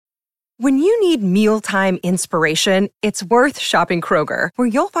When you need mealtime inspiration, it's worth shopping Kroger, where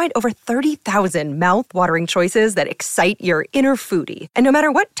you'll find over 30,000 mouth-watering choices that excite your inner foodie. And no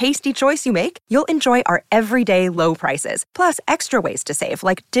matter what tasty choice you make, you'll enjoy our everyday low prices, plus extra ways to save,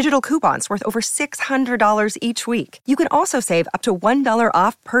 like digital coupons worth over $600 each week. You can also save up to $1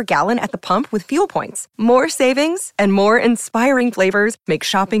 off per gallon at the pump with fuel points. More savings and more inspiring flavors make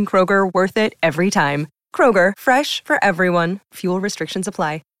shopping Kroger worth it every time. Kroger, fresh for everyone. Fuel restrictions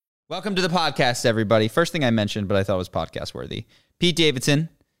apply. Welcome to the podcast, everybody. First thing I mentioned, but I thought was podcast worthy. Pete Davidson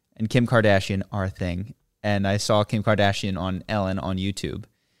and Kim Kardashian are a thing. And I saw Kim Kardashian on Ellen on YouTube.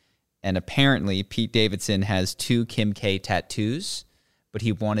 And apparently Pete Davidson has 2 Kim K tattoos, but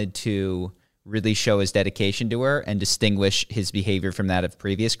he wanted to really show his dedication to her and distinguish his behavior from that of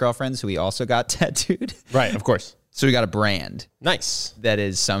previous girlfriends who he also got tattooed. Right, of course. So he got a brand. Nice. That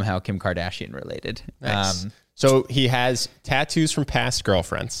is somehow Kim Kardashian related. Nice. So he has tattoos from past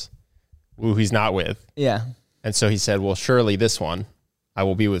girlfriends who he's not with. Yeah. And so he said, well, surely this one I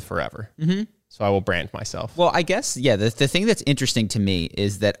will be with forever. Mm-hmm. So I will brand myself. Well, I guess, yeah, the thing that's interesting to me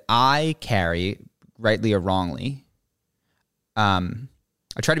is that I carry, rightly or wrongly, I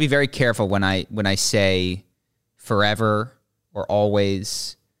try to be very careful when I say forever or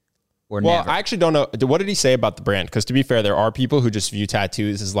always or never. Well, I actually don't know. What did he say about the brand? Because to be fair, there are people who just view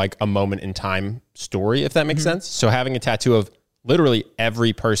tattoos as like a moment in time story, if that makes sense. So having a tattoo of literally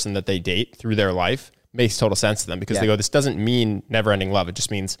every person that they date through their life makes total sense to them because they go, this doesn't mean never ending love. It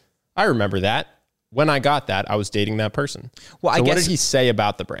just means I remember that when I got that, I was dating that person. Well, so what did he say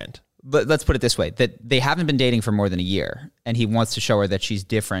about the brand? But let's put it this way, that they haven't been dating for more than a year and he wants to show her that she's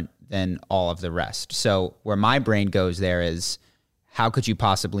different than all of the rest. So where my brain goes there is, how could you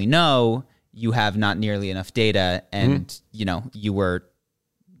possibly know? You have not nearly enough data and, you know, you were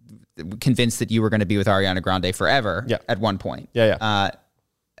convinced that you were going to be with Ariana Grande forever at one point.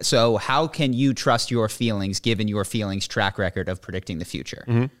 So how can you trust your feelings given your feelings track record of predicting the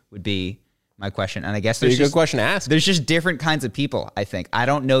future would be my question. And I guess there's a good question to ask. There's just different kinds of people, I think. I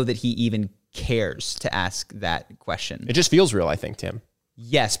don't know that he even cares to ask that question. It just feels real, I think, Tim.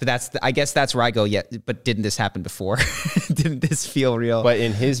 Yes, but I guess that's where I go, but didn't this happen before? Didn't this feel real? But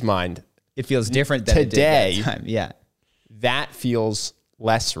in his mind, it feels different than today, it did that time. Yeah. That feels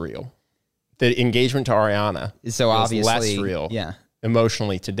less real. The engagement to Ariana is so obviously less real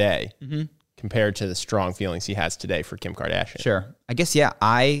emotionally today compared to the strong feelings he has today for Kim Kardashian. Sure. I guess,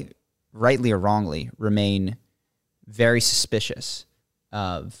 I, rightly or wrongly, remain very suspicious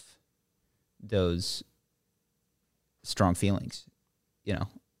of those strong feelings, you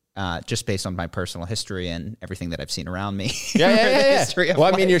know, just based on my personal history and everything that I've seen around me. Yeah. Well,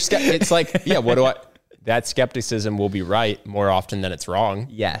 I mean, it's like, that skepticism will be right more often than it's wrong.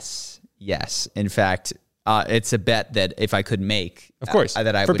 Yes. In fact, it's a bet that if I could make, of course,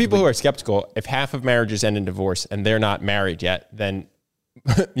 for people who are skeptical, if half of marriages end in divorce and they're not married yet, then,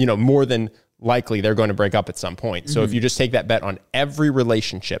 you know, more than likely they're going to break up at some point. So if you just take that bet on every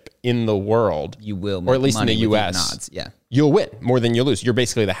relationship in the world, you will, or at least in the US, you'll win more than you lose. You're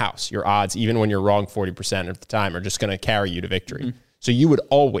basically the house. Your odds, even when you're wrong 40% of the time, are just going to carry you to victory. So you would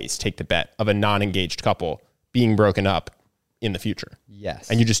always take the bet of a non-engaged couple being broken up in the future.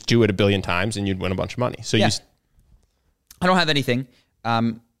 Yes. And you just do it a billion times and you'd win a bunch of money. So I don't have anything.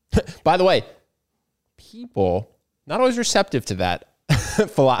 By the way, people not always receptive to that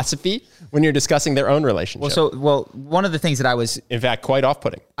philosophy when you're discussing their own relationship. Well, one of the things that I was, in fact, quite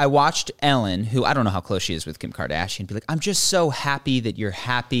off-putting. I watched Ellen, who I don't know how close she is with Kim Kardashian, be like, I'm just so happy that you're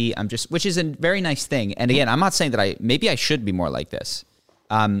happy. Which is a very nice thing. And again, I'm not saying that maybe I should be more like this.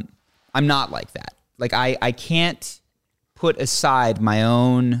 I'm not like that. Like I can't put aside my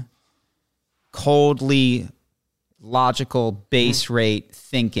own coldly logical base rate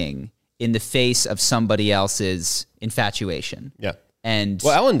thinking in the face of somebody else's infatuation. Yeah. And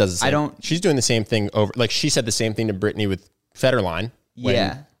Ellen does the same. She's doing the same thing over, like she said the same thing to Britney with Federline.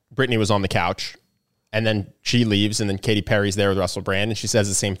 When Britney was on the couch and then she leaves and then Katy Perry's there with Russell Brand and she says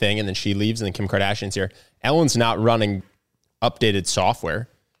the same thing and then she leaves and then Kim Kardashian's here. Ellen's not running updated software.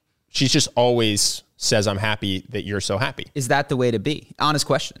 She's just always says, I'm happy that you're so happy. Is that the way to be? Honest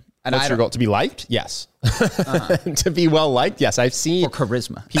question. And what's your goal? To be liked? Yes. To be well liked? Yes. I've seen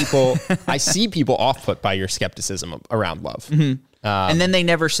charisma. I see people off put by your skepticism around love. And then they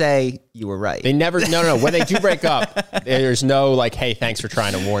never say you were right. They never, no. When they do break up, there's no like, hey, thanks for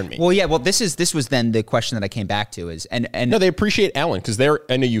trying to warn me. Well, yeah. Well, this was then the question that I came back to is, and no, they appreciate Ellen because they're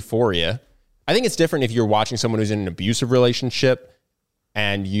in a euphoria. I think it's different if you're watching someone who's in an abusive relationship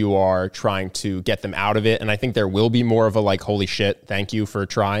and you are trying to get them out of it. And I think there will be more of a like, holy shit, thank you for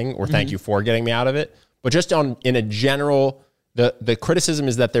trying, or thank you for getting me out of it. But just in a general The criticism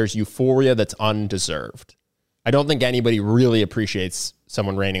is that there's euphoria that's undeserved. I don't think anybody really appreciates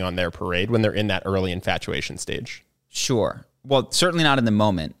someone raining on their parade when they're in that early infatuation stage. Sure. Well, certainly not in the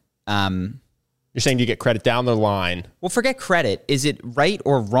moment. You're saying you get credit down the line. Well, forget credit. Is it right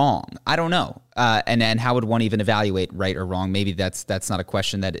or wrong? I don't know. And how would one even evaluate right or wrong? Maybe that's not a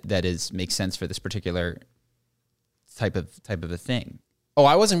question that makes sense for this particular type of a thing. Oh,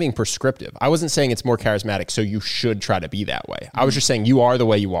 I wasn't being prescriptive. I wasn't saying it's more charismatic, so you should try to be that way. I was just saying you are the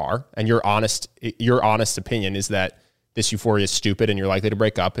way you are, and your honest opinion is that this euphoria is stupid and you're likely to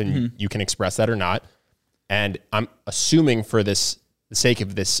break up, and you can express that or not. And I'm assuming for the sake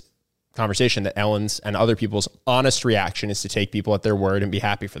of this conversation that Ellen's and other people's honest reaction is to take people at their word and be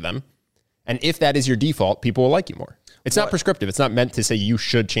happy for them. And if that is your default, people will like you more. It's not prescriptive. It's not meant to say you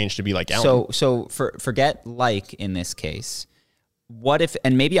should change to be like Ellen. So forget like in this case. What if,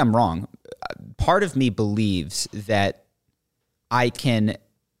 and maybe I'm wrong, part of me believes that I can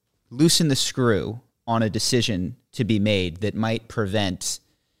loosen the screw on a decision to be made that might prevent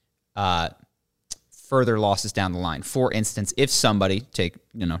further losses down the line. For instance, if somebody,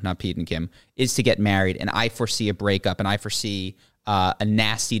 not Pete and Kim, is to get married and I foresee a breakup and I foresee a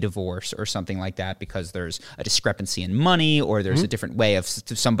nasty divorce or something like that because there's a discrepancy in money or there's a different way of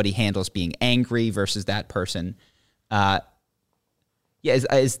somebody handles being angry versus that person. Is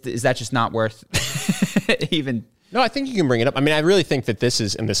that just not worth even? No, I think you can bring it up. I mean, I really think that this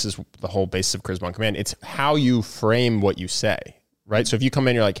is the whole basis of Charisma on Command. It's how you frame what you say, right? So if you come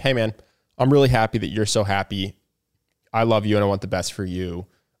in, you're like, hey man, I'm really happy that you're so happy. I love you and I want the best for you.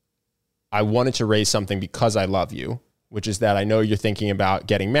 I wanted to raise something because I love you, which is that I know you're thinking about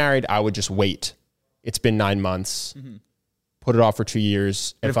getting married. I would just wait. It's been 9 months. Put it off for 2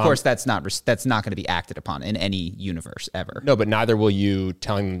 years. But of course, that's not going to be acted upon in any universe ever. No, but neither will you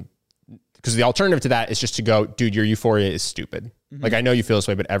telling them, because the alternative to that is just to go, dude, your euphoria is stupid. Like, I know you feel this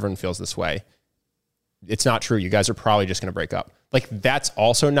way, but everyone feels this way. It's not true. You guys are probably just going to break up. Like, that's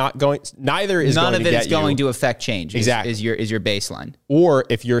also not going, neither is None going to get you. None of it is going to affect change. Exactly. Is your baseline. Or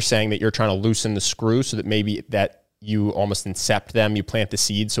if you're saying that you're trying to loosen the screw so that maybe that you almost incept them, you plant the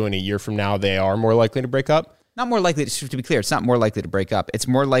seed, so in a year from now, they are more likely to break up. Not more likely, to be clear, it's not more likely to break up. It's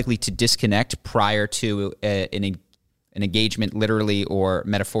more likely to disconnect prior to an engagement, literally or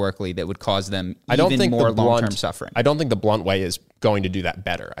metaphorically, that would cause them more long-term suffering. I don't think the blunt way is going to do that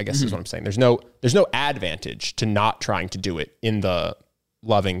better, I guess is what I'm saying. There's no advantage to not trying to do it in the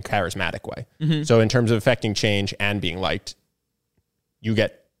loving, charismatic way. So in terms of affecting change and being liked, you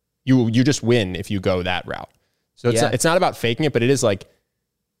just win if you go that route. So it's not about faking it, but it is like,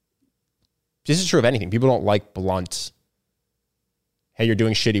 this is true of anything. People don't like blunt, hey, you're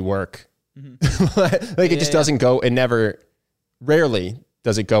doing shitty work. It just doesn't go, rarely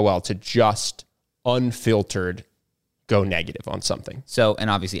does it go well to just unfiltered go negative on something. So, and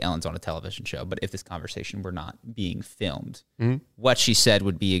obviously Ellen's on a television show, but if this conversation were not being filmed, what she said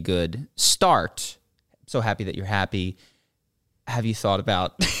would be a good start. I'm so happy that you're happy. Have you thought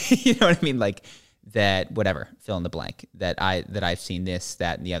about, you know what I mean? Like, that whatever, fill in the blank, that I've seen this,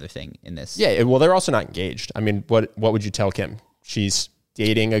 that, and the other thing in this. Yeah, well, they're also not engaged. I mean, what would you tell Kim? She's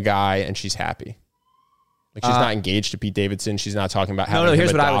dating a guy and she's happy. Like, she's not engaged to Pete Davidson. She's not talking about having him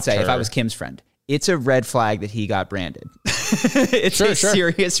here's what I would say her. If I was Kim's friend. It's a red flag that he got branded. It's a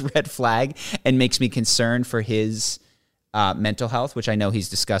serious red flag and makes me concerned for his mental health, which I know he's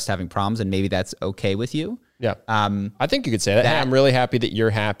discussed having problems, and maybe that's okay with you. Yeah. I think you could say that. Hey, I'm really happy that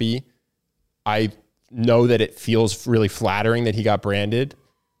you're happy. I know that it feels really flattering that he got branded.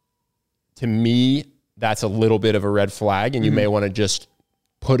 To me, that's a little bit of a red flag, and you may want to just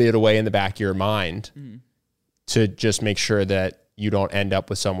put it away in the back of your mind to just make sure that you don't end up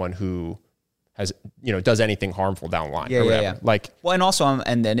with someone who has, does anything harmful down the line or whatever. Yeah. Like, well, and also,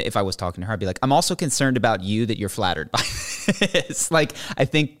 and then if I was talking to her, I'd be like, I'm also concerned about you that you're flattered by this. Like, I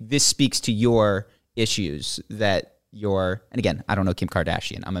think this speaks to your issues that and again, I don't know Kim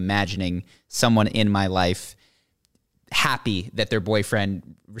Kardashian. I'm imagining someone in my life happy that their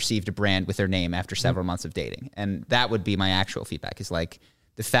boyfriend received a brand with their name after several months of dating. And that would be my actual feedback, is like,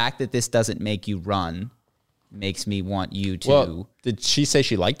 the fact that this doesn't make you run makes me want you to. Well, did she say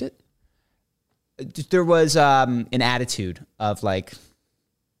she liked it? There was an attitude of like,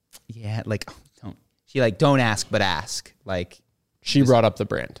 don't ask, but ask. Like, she brought up the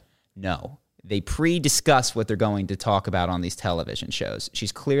brand. No. They pre-discuss what they're going to talk about on these television shows.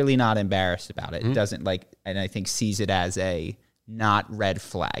 She's clearly not embarrassed about it. Doesn't and I think sees it as a not red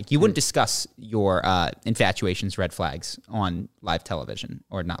flag. You wouldn't discuss your infatuation's red flags on live television,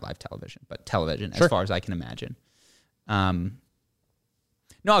 or not live television, but television, as far as I can imagine.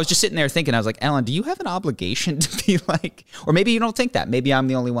 No, I was just sitting there thinking, I was like, Ellen, do you have an obligation to be like, or maybe you don't think that. Maybe I'm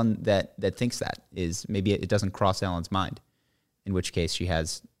the only one that thinks that, is maybe it doesn't cross Ellen's mind, in which case she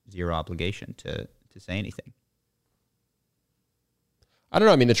has zero obligation to say anything. I don't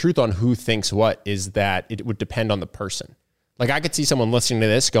know. I mean, the truth on who thinks what is that it would depend on the person. Like, I could see someone listening to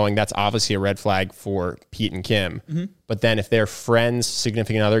this going, that's obviously a red flag for Pete and Kim. Mm-hmm. But then if their friend's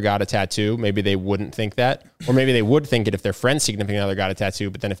significant other got a tattoo, maybe they wouldn't think that. Or maybe they would think it if their friend's significant other got a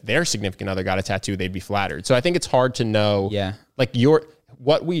tattoo. But then if their significant other got a tattoo, they'd be flattered. So I think it's hard to know. Yeah. Like,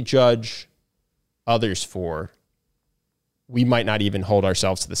 what we judge others for, we might not even hold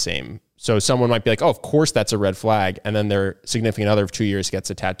ourselves to the same. So someone might be like, oh, of course that's a red flag. And then their significant other of 2 years gets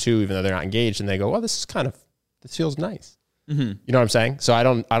a tattoo, even though they're not engaged. And they go, well, this feels nice. Mm-hmm. You know what I'm saying? So I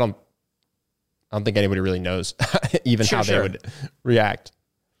don't think anybody really knows even how they would react.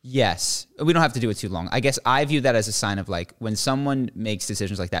 Yes. We don't have to do it too long. I guess I view that as a sign of, like, when someone makes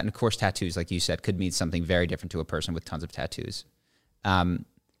decisions like that, and of course tattoos, like you said, could mean something very different to a person with tons of tattoos.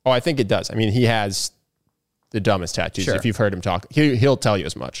 I think it does. I mean, he has the dumbest tattoos. Sure. If you've heard him talk, he'll tell you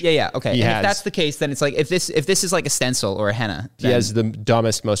as much. Yeah. Okay. If that's the case, then it's like, if this is like a stencil or a henna, he has the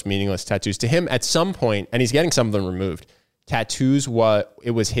dumbest, most meaningless tattoos. To him, at some point, and he's getting some of them removed, tattoos,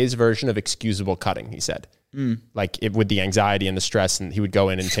 it was his version of excusable cutting, he said. Like, with the anxiety and the stress, and he would go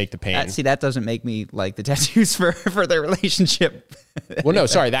in and take the pain. That doesn't make me like the tattoos for their relationship. Well, no,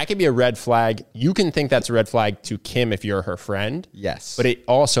 sorry. That could be a red flag. You can think that's a red flag to Kim if you're her friend. Yes. But it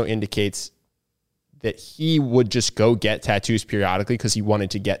also indicates that he would just go get tattoos periodically because he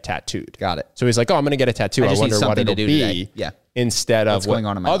wanted to get tattooed. Got it. So he's like, oh, I'm going to get a tattoo. I wonder what it'll be. Today. Yeah. Instead of what's going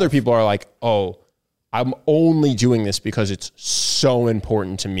on in my other life. people are like, oh, I'm only doing this because it's so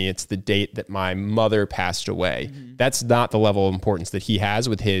important to me. It's the date that my mother passed away. Mm-hmm. That's not the level of importance that he has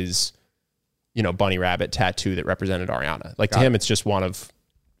with his, bunny rabbit tattoo that represented Ariana. Like, to him, it's just one of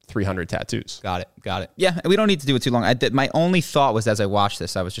 300 tattoos. Got it. Yeah, we don't need to do it too long. My only thought was, as I watched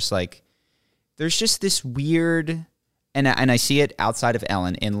this, I was just like, there's just this weird, and I see it outside of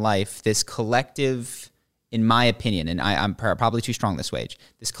Ellen in life, this collective, in my opinion, and I'm probably too strong this way,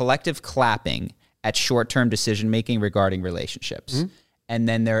 this collective clapping at short-term decision-making regarding relationships. Mm-hmm. And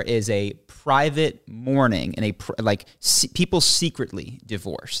then there is a private mourning and people secretly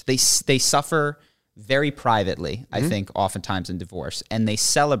divorce. They suffer very privately, I think, oftentimes in divorce. And they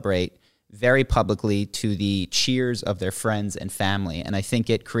celebrate very publicly to the cheers of their friends and family. And I think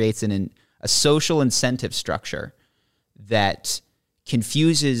it creates a social incentive structure that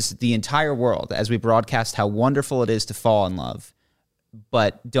confuses the entire world as we broadcast how wonderful it is to fall in love,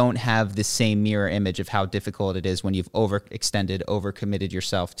 but don't have the same mirror image of how difficult it is when you've overextended, overcommitted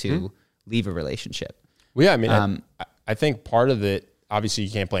yourself to leave a relationship. Well, yeah, I mean, I think part of it, obviously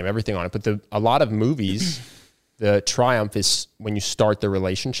you can't blame everything on it, but a lot of movies, the triumph is when you start the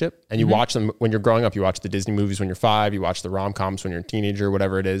relationship and you watch them when you're growing up. You watch the Disney movies when you're 5, you watch the rom-coms when you're a teenager,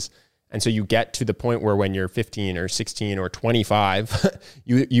 whatever it is. And so you get to the point where when you're 15 or 16 or 25,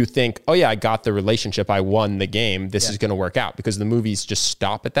 you think, oh yeah, I got the relationship. I won the game. This is going to work out, because the movies just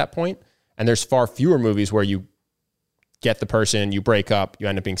stop at that point. And there's far fewer movies where you get the person, you break up, you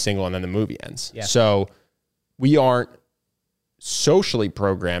end up being single, and then the movie ends. Yeah. So we aren't socially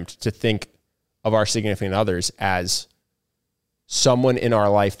programmed to think of our significant others as someone in our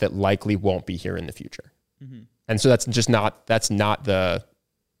life that likely won't be here in the future. Mm-hmm. And so that's not the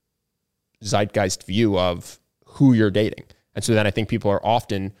zeitgeist view of who you're dating. And so then I think people are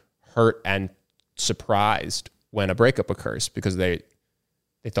often hurt and surprised when a breakup occurs, because they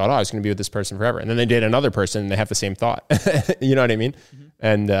thought, oh, I was going to be with this person forever. And then they date another person and they have the same thought. You know what I mean? Mm-hmm.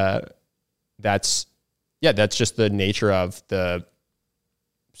 And that's just the nature of the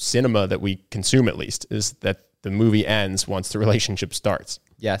cinema that we consume, at least, is that the movie ends once the relationship starts.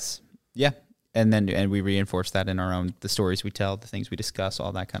 Yes. Yeah. And we reinforce that in the stories we tell, the things we discuss,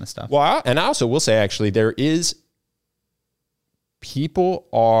 all that kind of stuff. Well, and I also will say, actually, people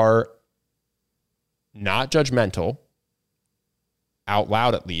are not judgmental, out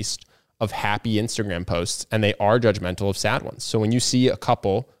loud at least, of happy Instagram posts, and they are judgmental of sad ones. So when you see a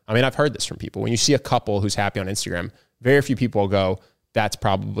couple, I mean, I've heard this from people, when you see a couple who's happy on Instagram, very few people will go, that's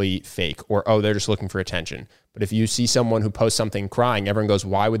probably fake, or, oh, they're just looking for attention. But if you see someone who posts something crying, everyone goes,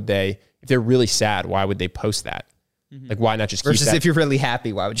 why would they, if they're really sad, why would they post that? Mm-hmm. Like, why not just keep that? Versus if you're really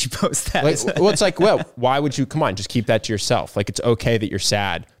happy, why would you post that? It's like, well, why would you, come on, just keep that to yourself. Like, it's okay that you're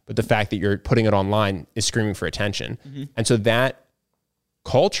sad, but the fact that you're putting it online is screaming for attention. Mm-hmm. And so that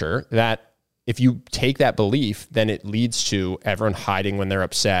culture, that if you take that belief, then it leads to everyone hiding when they're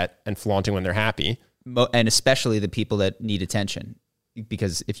upset and flaunting when they're happy. And especially the people that need attention.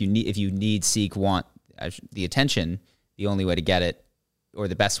 Because if you need, seek, want the attention, the only way to get it or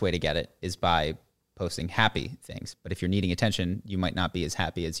the best way to get it is by posting happy things. But if you're needing attention, you might not be as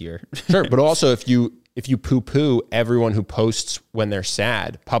happy as you're. Sure, but also if you poo-poo everyone who posts when they're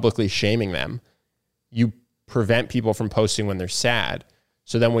sad, publicly shaming them, you prevent people from posting when they're sad.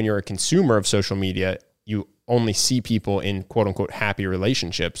 So then when you're a consumer of social media, you only see people in quote unquote happy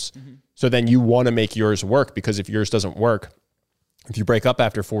relationships. Mm-hmm. So then you want to make yours work, because if yours doesn't work, if you break up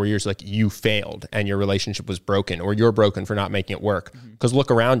after 4 years, like, you failed and your relationship was broken, or you're broken for not making it work. Because look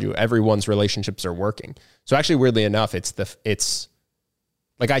around you, everyone's relationships are working. So actually, weirdly enough, it's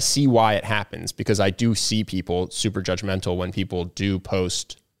like, I see why it happens, because I do see people super judgmental when people do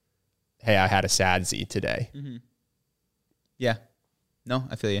post, hey, I had a sad-zy today. Mm-hmm. Yeah. No,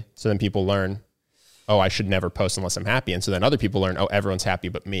 I feel you. So then people learn, oh, I should never post unless I'm happy. And so then other people learn, oh, everyone's happy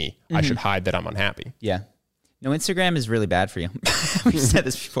but me. Mm-hmm. I should hide that I'm unhappy. Yeah. No, Instagram is really bad for you. We've said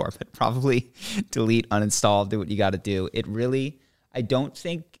this before, but probably delete, uninstall, do what you got to do. I don't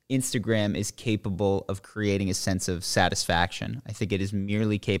think Instagram is capable of creating a sense of satisfaction. I think it is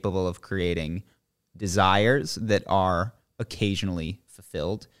merely capable of creating desires that are occasionally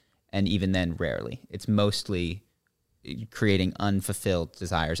fulfilled, and even then rarely. It's mostly creating unfulfilled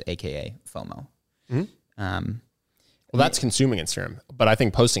desires, aka FOMO. Mm-hmm. Well, that's consuming Instagram, but I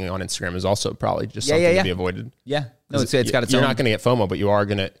think posting on Instagram is also probably just something to be avoided. Yeah, no, it's got its You're own. not going to get FOMO, but you are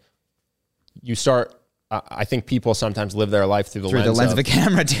going to. You start. I think people sometimes live their life through the lens of a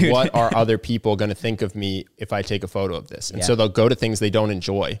camera, dude. What are other people going to think of me if I take a photo of this? And so they'll go to things they don't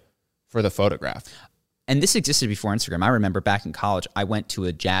enjoy for the photograph. And this existed before Instagram. I remember back in college, I went to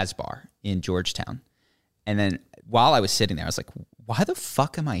a jazz bar in Georgetown, and then while I was sitting there, I was like, why the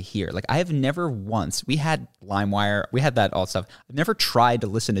fuck am I here? Like, I have never once, we had LimeWire, we had that all stuff. I've never tried to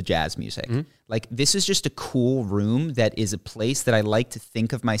listen to jazz music. Mm-hmm. Like, this is just a cool room that is a place that I like to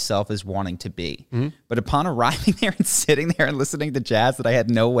think of myself as wanting to be. Mm-hmm. But upon arriving there and sitting there and listening to jazz that I had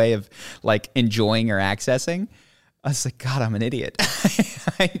no way of like enjoying or accessing, I was like, God, I'm an idiot.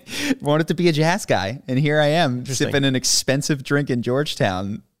 I wanted to be a jazz guy. And here I am sipping an expensive drink in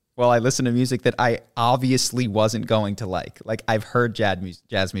Georgetown while I listen to music that I obviously wasn't going to like. Like, I've heard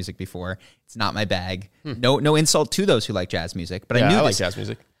jazz music before. It's not my bag. No insult to those who like jazz music, but I like jazz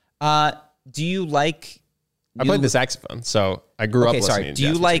music. Do you like? I played the saxophone, so I grew up listening to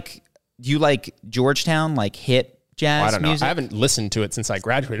jazz music. Do you like Georgetown, like hit jazz I don't know. music? I haven't listened to it since I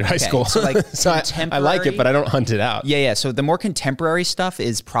graduated high school. So, like, so I like it, but I don't hunt it out. Yeah. So the more contemporary stuff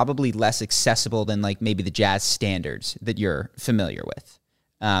is probably less accessible than like maybe the jazz standards that you're familiar with.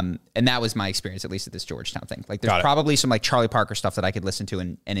 And that was my experience, at least at this Georgetown thing. Like, there's probably some like Charlie Parker stuff that I could listen to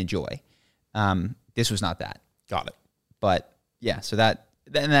and enjoy. This was not that. Got it. But yeah, so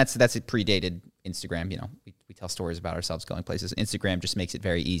that's it predated Instagram. You know, we tell stories about ourselves going places. Instagram just makes it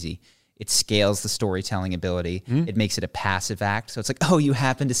very easy. It scales the storytelling ability. Mm-hmm. It makes it a passive act. So it's like, oh, you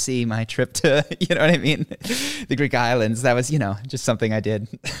happened to see my trip to, you know what I mean? The Greek islands. That was, just something I did.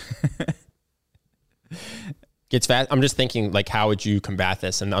 Gets fast. I'm just thinking, like, how would you combat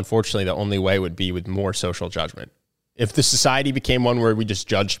this? And unfortunately, the only way would be with more social judgment. If the society became one where we just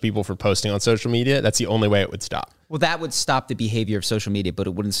judged people for posting on social media, that's the only way it would stop. Well, that would stop the behavior of social media, but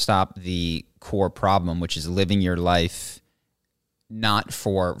it wouldn't stop the core problem, which is living your life not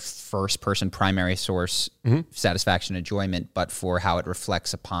for first-person primary source satisfaction, enjoyment, but for how it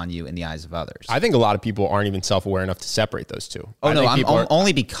reflects upon you in the eyes of others. I think a lot of people aren't even self-aware enough to separate those two. I'm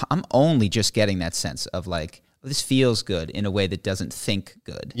only just getting that sense of like, this feels good in a way that doesn't think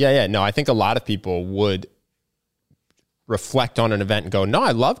good. Yeah. No, I think a lot of people would reflect on an event and go, no,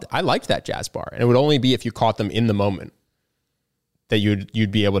 I liked that jazz bar. And it would only be if you caught them in the moment that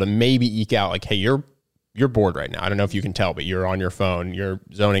you'd be able to maybe eke out like, hey, you're bored right now. I don't know if you can tell, but you're on your phone, you're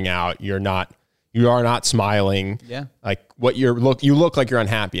zoning out, you are not smiling. Yeah. Like you look like you're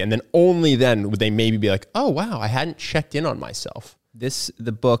unhappy. And then only then would they maybe be like, oh wow, I hadn't checked in on myself.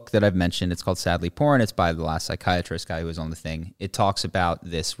 The book that I've mentioned, it's called Sadly Porn. It's by The Last Psychiatrist, guy who was on the thing. It talks about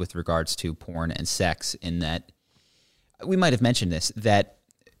this with regards to porn and sex, in that we might have mentioned this, that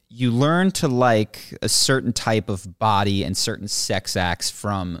you learn to like a certain type of body and certain sex acts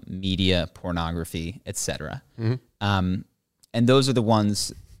from media, pornography, etc. Mm-hmm. And those are the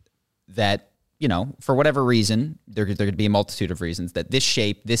ones that, for whatever reason, there could be a multitude of reasons that this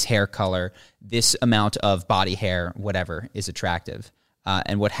shape, this hair color, this amount of body hair, whatever, is attractive.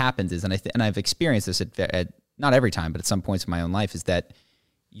 And what happens is, and I've experienced this at not every time, but at some points in my own life, is that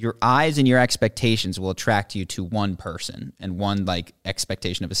your eyes and your expectations will attract you to one person and one like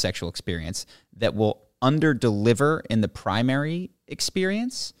expectation of a sexual experience that will under-deliver in the primary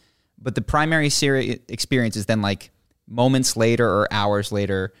experience, but the primary experience is then like moments later or hours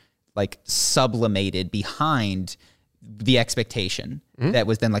later, like sublimated behind the expectation that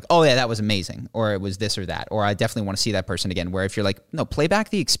was then like, oh yeah, that was amazing, or it was this or that, or I definitely want to see that person again. Where if you're like, no, play back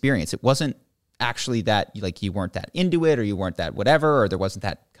the experience. It wasn't actually that, like, you weren't that into it, or you weren't that whatever, or there wasn't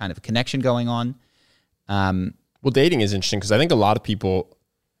that kind of a connection going on. Well, dating is interesting because I think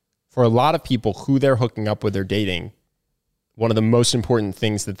for a lot of people who they're hooking up with or dating, one of the most important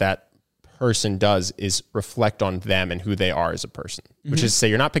things that person does is reflect on them and who they are as a person, which is to say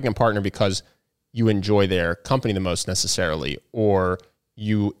you're not picking a partner because you enjoy their company the most necessarily, or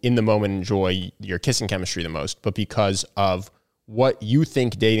you in the moment enjoy your kissing chemistry the most, but because of what you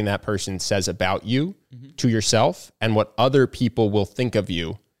think dating that person says about you to yourself and what other people will think of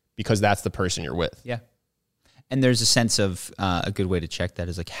you because that's the person you're with. Yeah. And there's a sense of a good way to check that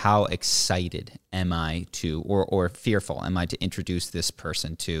is like, how excited am I to, or fearful am I to introduce this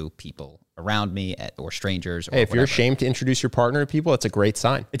person to people around me or strangers? Or hey, if you're ashamed to introduce your partner to people, it's a great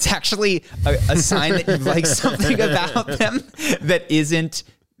sign. It's actually a sign that you like something about them that isn't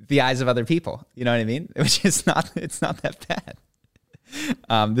the eyes of other people. You know what I mean? Which is it's not that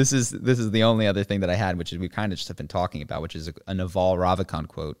bad. This is the only other thing that I had, which is we kind of just have been talking about, which is a Naval Ravikant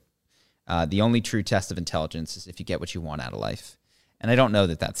quote. The only true test of intelligence is if you get what you want out of life. And I don't know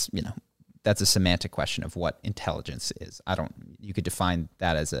that that's a semantic question of what intelligence is. You could define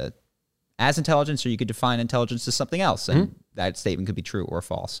that as intelligence, or you could define intelligence as something else. And that statement could be true or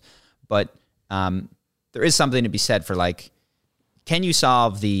false. But there is something to be said for, like, can you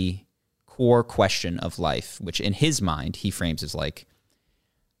solve the core question of life, which in his mind, he frames as like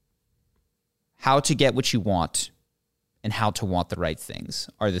how to get what you want and how to want the right things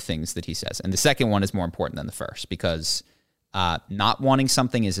are the things that he says. And the second one is more important than the first, because not wanting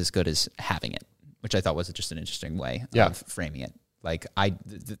something is as good as having it, which I thought was just an interesting way of framing it. Like,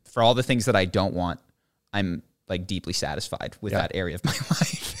 for all the things that I don't want, I'm like deeply satisfied with that area of my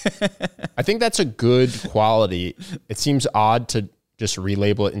life. I think that's a good quality. It seems odd to just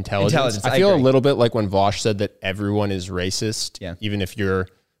relabel it intelligence. I feel a little bit like when Vosh said that everyone is racist, even if you're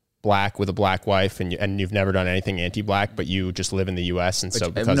black with a black wife and you've never done anything anti-black, but you just live in the U.S. And so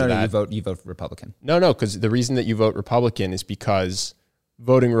because of that, you vote Republican. No, because the reason that you vote Republican is because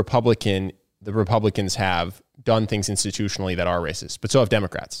voting Republican, the Republicans have done things institutionally that are racist, but so have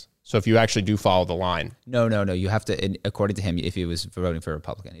Democrats. So if you actually do follow the line. No. You have to, according to him, if he was voting for a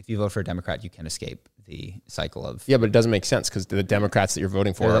Republican, if you vote for a Democrat, you can escape the cycle of. Yeah, but it doesn't make sense because the Democrats that you're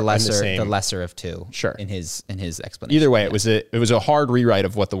voting for are the lesser of two. Sure. In his explanation. Either way, it was a hard rewrite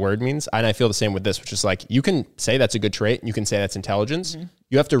of what the word means. And I feel the same with this, which is like, you can say that's a good trait and you can say that's intelligence.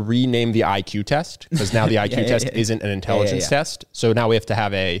 You have to rename the IQ test because now the IQ test isn't an intelligence test. So now we have to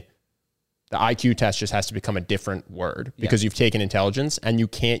have the IQ test just has to become a different word because you've taken intelligence, and you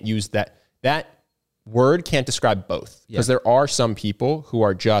can't use that word can't describe both, because there are some people who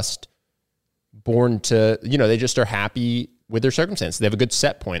are just born to, they just are happy with their circumstance. They have a good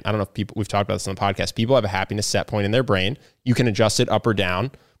set point. I don't know if we've talked about this on the podcast. People have a happiness set point in their brain. You can adjust it up or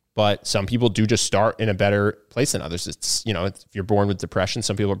down, but some people do just start in a better place than others. It's, if you're born with depression,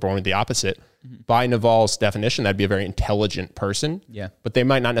 some people are born with the opposite. By Naval's definition, that'd be a very intelligent person. Yeah. But they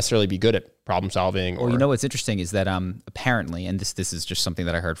might not necessarily be good at problem solving. Or what's interesting is that apparently, and this is just something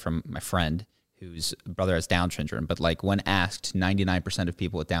that I heard from my friend whose brother has Down syndrome, but like when asked, 99% of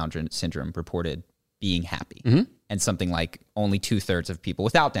people with Down syndrome reported being happy. And something like only 2/3 of people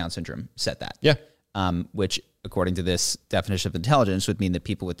without Down syndrome said that. Yeah. Which, according to this definition of intelligence, would mean that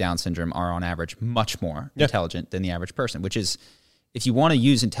people with Down syndrome are on average much more intelligent than the average person, which is, if you want to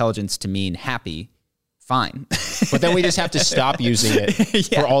use intelligence to mean happy, fine. But then we just have to stop using it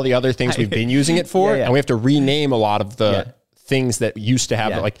for all the other things we've been using it for. And we have to rename a lot to the things that used to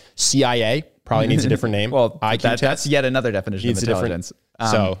have, like CIA probably needs a different name. Well, that's yet another definition of intelligence.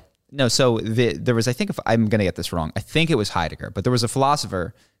 There was, I think, if I'm going to get this wrong, I think it was Heidegger, but there was a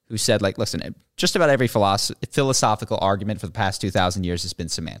philosopher who said, like, listen, just about every philosophical argument for the past 2,000 years has been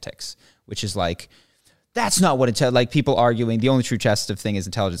semantics, which is like, that's not what like people arguing the only true test of thing is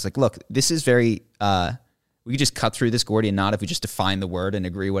intelligence. Like, look, this is very, we could just cut through this Gordian knot if we just define the word and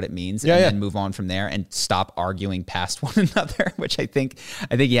agree what it means and then move on from there and stop arguing past one another, which I think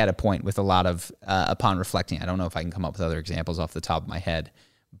he had a point with a lot of, upon reflecting. I don't know if I can come up with other examples off the top of my head,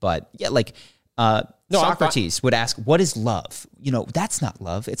 but Socrates would ask, what is love? That's not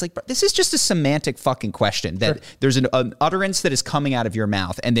love. It's like, this is just a semantic fucking question that there's an utterance that is coming out of your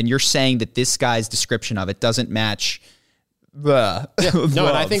mouth. And then you're saying that this guy's description of it doesn't match No, and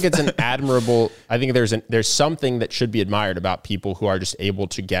I think it's an admirable, I think there's something that should be admired about people who are just able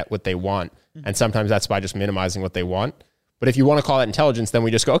to get what they want. And sometimes that's by just minimizing what they want. But if you want to call that intelligence, then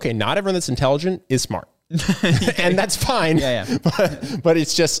we just go, okay, not everyone that's intelligent is smart. And that's fine. But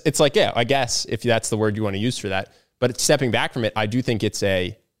it's like, I guess if that's the word you want to use for that. But stepping back from it, I do think it's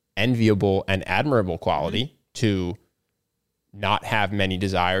a enviable and admirable quality to not have many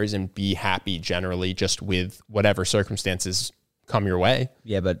desires and be happy generally just with whatever circumstances come your way.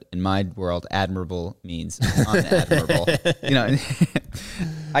 Yeah, but in my world, admirable means unadmirable.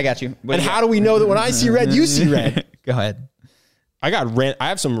 I got you. But and how do we know that when I see red, you see red? Go ahead. I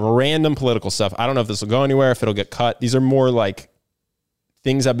have some random political stuff. I don't know if this will go anywhere, if it'll get cut. These are more like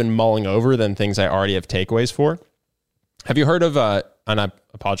things I've been mulling over than things I already have takeaways for. Have you heard of, and I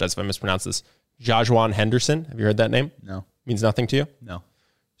apologize if I mispronounce this, Jajuan Henderson? Have you heard that name? No. Means nothing to you? No.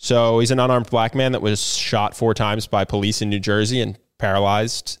 So he's an unarmed black man that was shot 4 times by police in New Jersey and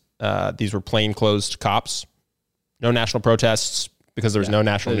paralyzed. These were plainclothes cops. No national protests because there was no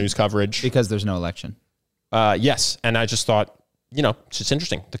national news coverage. Because there's no election. Yes. And I just thought, it's just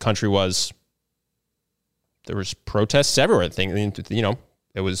interesting. The country there was protests everywhere.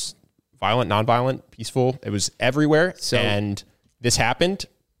 It was violent, nonviolent, peaceful. It was everywhere. And this happened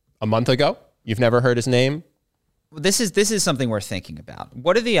a month ago. You've never heard his name. This is something worth thinking about.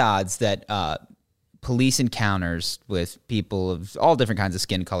 What are the odds that police encounters with people of all different kinds of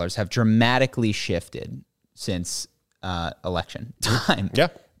skin colors have dramatically shifted since election time? Yeah.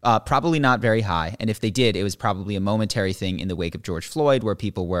 Probably not very high. And if they did, it was probably a momentary thing in the wake of George Floyd where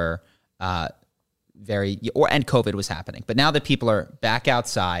people were and COVID was happening. But now that people are back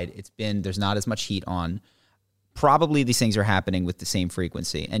outside, there's not as much heat on. Probably these things are happening with the same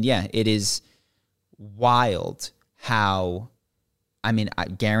frequency. And yeah, it is wild how, I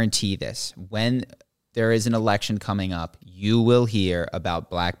guarantee this, when there is an election coming up, you will hear about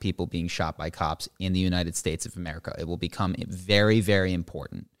black people being shot by cops in the United States of America. It will become very, very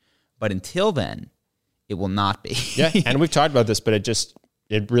important. But until then, it will not be. Yeah, and we've talked about this, but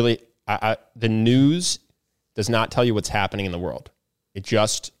the news does not tell you what's happening in the world. It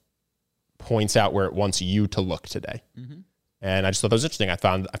just points out where it wants you to look today. Mm-hmm. And I just thought that was interesting. I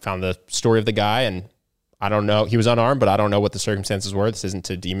found the story of the guy, and I don't know. He was unarmed, but I don't know what the circumstances were. This isn't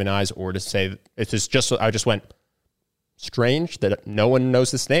to demonize or to say. It's just I just went, strange that no one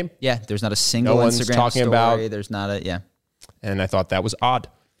knows this name. Yeah, there's not a single no one's Instagram talking story. About. There's not a, yeah. And I thought that was odd.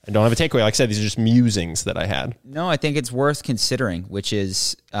 I don't have a takeaway. Like I said, these are just musings that I had. No, I think it's worth considering, which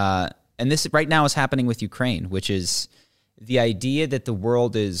is, and this right now is happening with Ukraine, which is the idea that the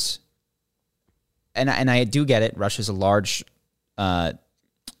world is, and I do get it, Russia's a large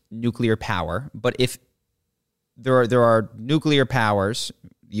nuclear power, but if there are nuclear powers,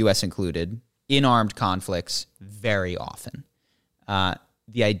 U.S. included, in armed conflicts very often.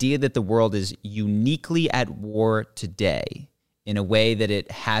 The idea that the world is uniquely at war today in a way that it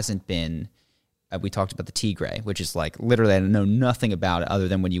hasn't been. We talked about the Tigray, which is like literally I know nothing about it other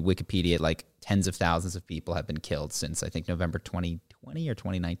than when you Wikipedia it, like tens of thousands of people have been killed since I think November 2020 or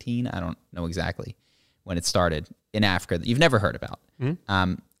 2019. I don't know exactly when it started in Africa that you've never heard about.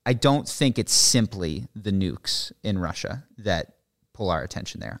 Mm-hmm. I don't think it's simply the nukes in Russia that pull our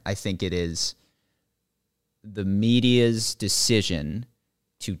attention there. I think it is the media's decision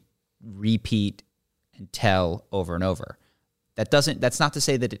to repeat and tell over and over. That's not to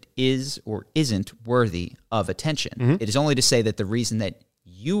say that it is or isn't worthy of attention. Mm-hmm. It is only to say that the reason that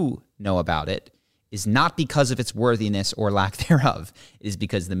you know about it is not because of its worthiness or lack thereof. It is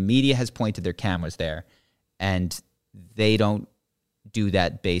because the media has pointed their cameras there and they don't do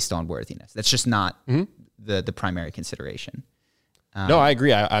that based on worthiness. That's just not the primary consideration. No, I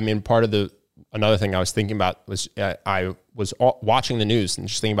agree. I mean, another thing I was thinking about was I was watching the news and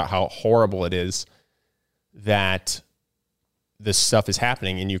just thinking about how horrible it is that this stuff is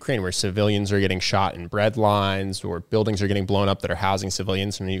happening in Ukraine where civilians are getting shot in bread lines or buildings are getting blown up that are housing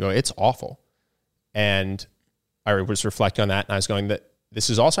civilians. And you go, it's awful. And I was reflecting on that and I was going that this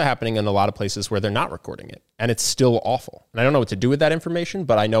is also happening in a lot of places where they're not recording it and it's still awful. And I don't know what to do with that information,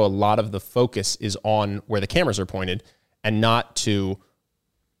 but I know a lot of the focus is on where the cameras are pointed and not to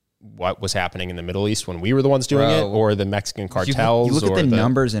what was happening in the Middle East when we were the ones doing it or the Mexican cartels. You look at the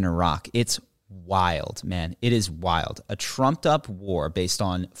numbers in Iraq. It's wild, man. It is wild. A trumped up war based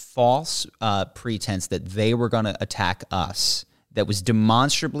on false pretense that they were going to attack us that was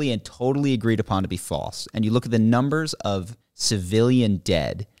demonstrably and totally agreed upon to be false. And you look at the numbers of civilian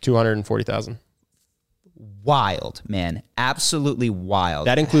dead. 240,000. Wild, man. Absolutely wild.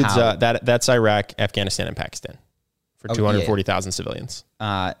 That includes that's Iraq, Afghanistan, and Pakistan for 240,000 civilians.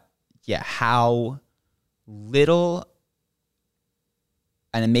 How little,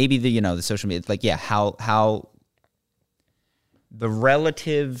 and maybe the social media, like, how the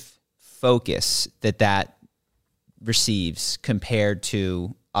relative focus that receives compared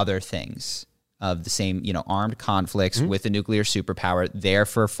to other things of the same, armed conflicts with a nuclear superpower there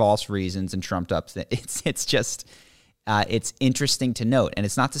for false reasons and trumped up. It's just, it's interesting to note. And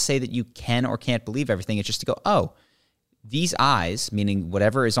it's not to say that you can or can't believe everything. It's just to go, oh, these eyes, meaning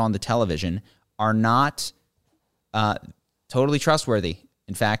whatever is on the television, are not totally trustworthy.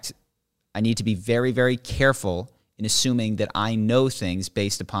 In fact, I need to be very, very careful in assuming that I know things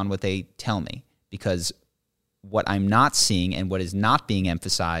based upon what they tell me, because what I'm not seeing and what is not being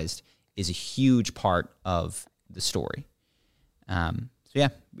emphasized is a huge part of the story. So yeah,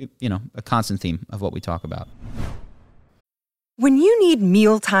 a constant theme of what we talk about. When you need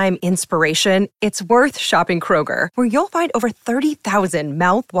mealtime inspiration, it's worth shopping Kroger, where you'll find over 30,000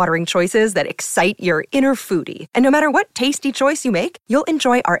 mouth-watering choices that excite your inner foodie. And no matter what tasty choice you make, you'll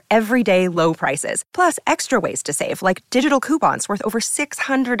enjoy our everyday low prices, plus extra ways to save, like digital coupons worth over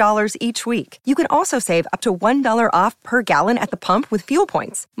 $600 each week. You can also save up to $1 off per gallon at the pump with fuel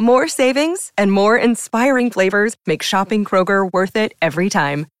points. More savings and more inspiring flavors make shopping Kroger worth it every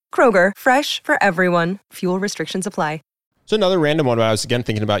time. Kroger, fresh for everyone. Fuel restrictions apply. So another random one, I was again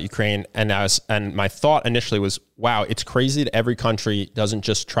thinking about Ukraine, and my thought initially was, wow, it's crazy that every country doesn't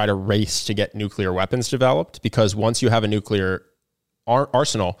just try to race to get nuclear weapons developed, because once you have a nuclear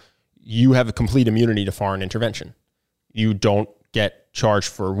arsenal, you have a complete immunity to foreign intervention. You don't get charged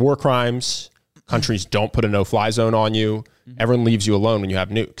for war crimes. Countries don't put a no-fly zone on you. Everyone leaves you alone when you have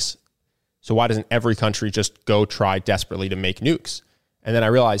nukes. So why doesn't every country just go try desperately to make nukes? And then I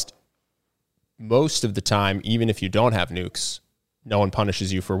realized, most of the time, even if you don't have nukes, no one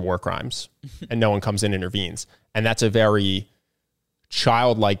punishes you for war crimes and no one comes in and intervenes. And that's a very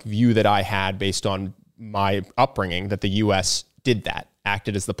childlike view that I had based on my upbringing, that the U.S. did that,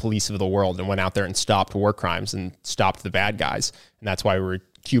 acted as the police of the world and went out there and stopped war crimes and stopped the bad guys. And that's why we were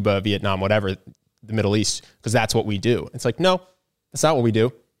Cuba, Vietnam, whatever, the Middle East, because that's what we do. It's like, no, that's not what we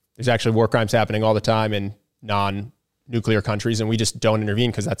do. There's actually war crimes happening all the time in non-nuclear countries, and we just don't intervene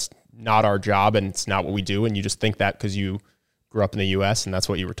because that's not our job and it's not what we do. And you just think that because you grew up in the U.S. and that's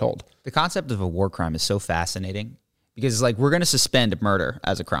what you were told. The concept of a war crime is so fascinating because it's like, we're going to suspend murder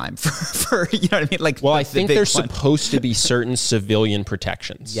as a crime for you know what I mean? Like, well, I think there's supposed to be certain civilian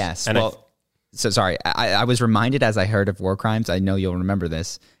protections. Yes. And I was reminded as I heard of war crimes. I know you'll remember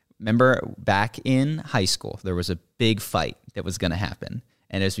this. Remember back in high school, there was a big fight that was going to happen,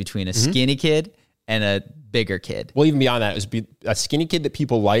 and it was between a skinny kid and a bigger kid. Well, even beyond that, it was a skinny kid that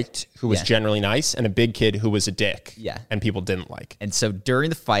people liked, who was generally nice, and a big kid who was a dick, and people didn't like. And so during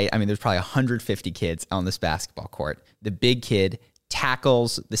the fight, I mean, there's probably 150 kids on this basketball court. The big kid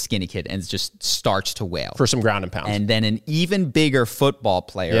tackles the skinny kid and just starts to wail. For some ground and pound. And then an even bigger football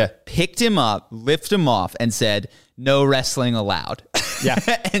player picked him up, lifted him off, and said, "No wrestling allowed." Yeah.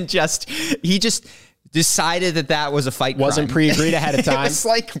 And he just decided that was a fight crime. Wasn't pre-agreed ahead of time. It's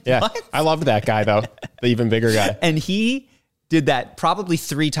like, what? I loved that guy, though. The even bigger guy. And he did that probably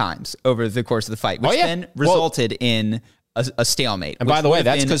 3 times over the course of the fight, which then resulted in a stalemate. And by the way,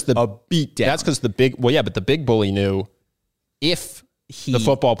 that's because a beatdown. That's because the big bully knew if the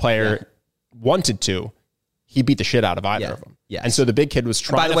football player wanted to, he beat the shit out of either of them. Yeah. And so the big kid was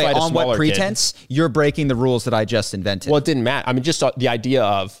trying to fight a smaller kid. By the way, on what pretense? You're breaking the rules that I just invented. Well, it didn't matter. I mean, just the idea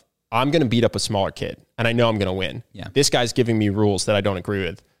of, I'm going to beat up a smaller kid, and I know I'm going to win. Yeah. This guy's giving me rules that I don't agree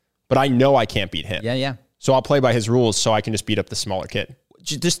with, but I know I can't beat him. Yeah. So I'll play by his rules so I can just beat up the smaller kid.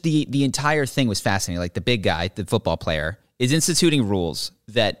 Just the entire thing was fascinating. Like, the big guy, the football player, is instituting rules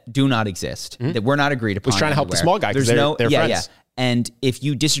that do not exist, that were not agreed upon. Was trying to help the small guy because they're friends. Yeah. And if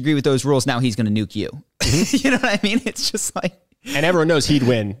you disagree with those rules, now he's going to nuke you. You know what I mean? It's just like... And everyone knows he'd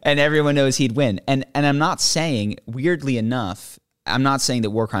win. And everyone knows he'd win. And I'm not saying, weirdly enough, I'm not saying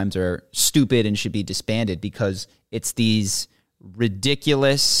that war crimes are stupid and should be disbanded, because it's these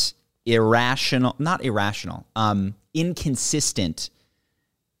ridiculous, inconsistent,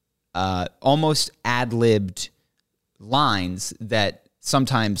 almost ad-libbed lines that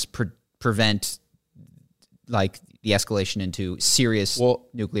sometimes prevent like the escalation into serious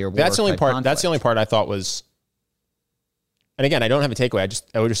nuclear war. That's the only part. Conflict. That's the only part I thought was. And again, I don't have a takeaway.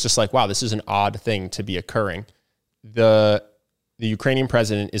 I was just like, wow, this is an odd thing to be occurring. The Ukrainian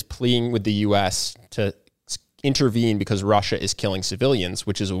president is pleading with the U.S. to intervene because Russia is killing civilians,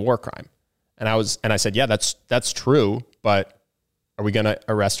 which is a war crime. And I said, yeah, that's true, but are we going to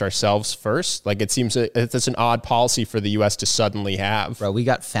arrest ourselves first? Like, it seems it's an odd policy for the U.S. to suddenly have. Bro, we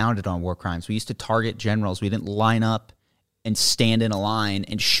got founded on war crimes. We used to target generals. We didn't line up and stand in a line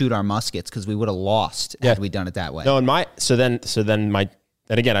and shoot our muskets because we would have lost had we done it that way. No, and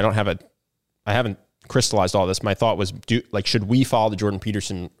again, I haven't crystallized all this. My thought was, should we follow the Jordan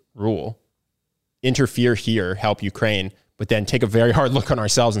Peterson rule, interfere here, help Ukraine, but then take a very hard look on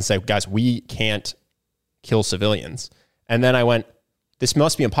ourselves and say, guys, we can't kill civilians. And then I went, this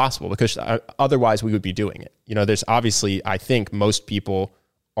must be impossible because otherwise we would be doing it. You know, there's obviously, I think most people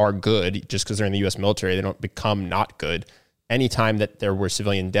are good just because they're in the U.S. military. They don't become not good. Anytime that there were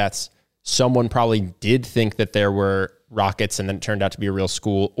civilian deaths, someone probably did think that there were rockets and then it turned out to be a real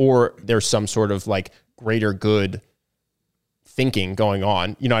school, or there's some sort of like greater good thinking going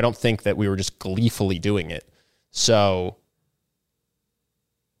on. You know, I don't think that we were just gleefully doing it. So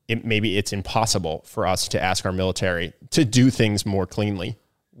maybe it's impossible for us to ask our military to do things more cleanly.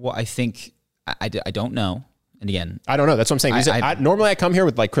 Well, I think, I don't know. And again, I don't know. That's what I'm saying. Normally I come here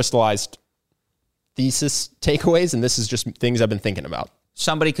with like crystallized thesis takeaways, and this is just things I've been thinking about.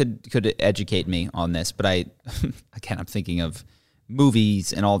 Somebody could educate me on this, but I'm thinking of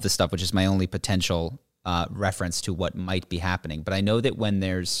movies and all this stuff, which is my only potential reference to what might be happening. But I know that when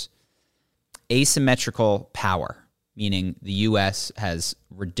there's asymmetrical power, meaning the U.S. has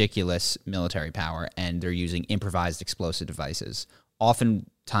ridiculous military power and they're using improvised explosive devices,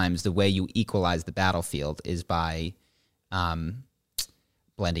 oftentimes the way you equalize the battlefield is by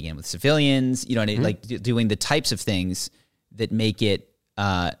blending in with civilians, you know, like doing the types of things that make it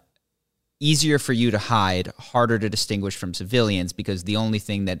easier for you to hide, harder to distinguish from civilians, because the only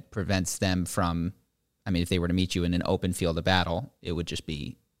thing that prevents them from, I mean, if they were to meet you in an open field of battle, it would just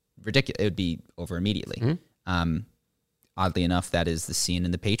be ridiculous. It would be over immediately. Oddly enough, that is the scene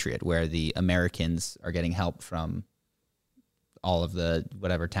in The Patriot where the Americans are getting help from all of the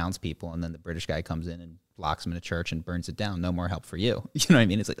whatever townspeople, and then the British guy comes in and locks them in a church and burns it down. No more help for you. You know what I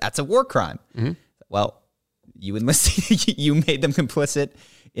mean? It's like, that's a war crime. Well, you enlisted, you made them complicit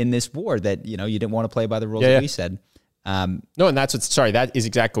in this war that, you know, you didn't want to play by the rules that we said. No, and that's that is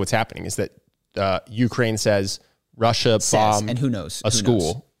exactly what's happening, is that Ukraine says Russia bombed and who knows a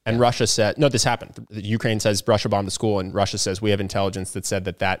school. And Russia said, no, this happened. Ukraine says Russia bombed the school, and Russia says we have intelligence that said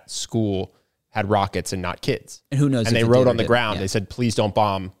that school had rockets and not kids. And who knows? And they wrote on the ground, they said, please don't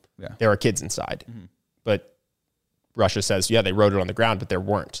bomb. There are kids inside. But Russia says, they wrote it on the ground, but there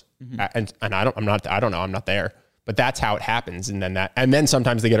weren't. And I don't know. I'm not there. But that's how it happens. And then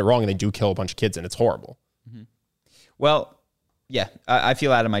sometimes they get it wrong and they do kill a bunch of kids, and it's horrible. Well, I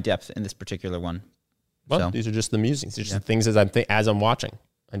feel out of my depth in this particular one. Well, these are just the musings. These are just the things as I'm watching.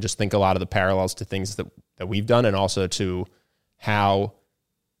 I just think a lot of the parallels to things that we've done, and also to how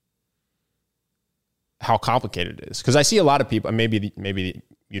complicated it is. Because I see a lot of people, and maybe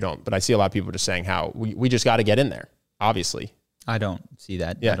you don't, but I see a lot of people just saying how we just got to get in there, obviously. I don't see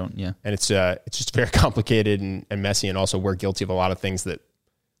that. Yeah. I don't, And it's just very complicated and messy, and also we're guilty of a lot of things that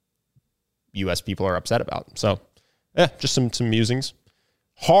U.S. people are upset about. So, just some musings.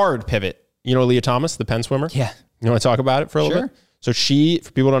 Hard pivot. You know Leah Thomas, the Penn swimmer? Yeah. You want to talk about it for a little bit? Sure. So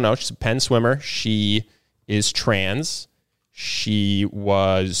for people who don't know, she's a Penn swimmer. She is trans. She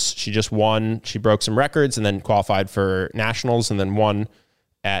just won. She broke some records and then qualified for nationals and then won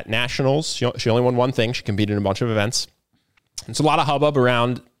at nationals. She only won one thing. She competed in a bunch of events. There's a lot of hubbub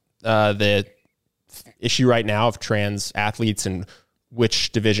around the issue right now of trans athletes and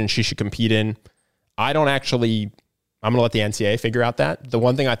which division she should compete in. I'm going to let the NCAA figure out that. The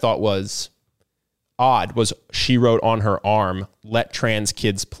one thing I thought was odd was she wrote on her arm, "Let trans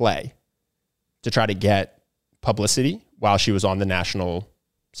kids play," to try to get publicity while she was on the national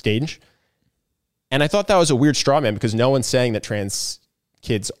stage. And I thought that was a weird straw man, because no one's saying that trans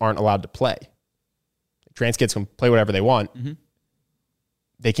kids aren't allowed to play. Trans kids can play whatever they want.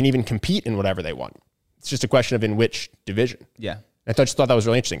 They can even compete in whatever they want. It's just a question of in which division. Yeah. I just thought that was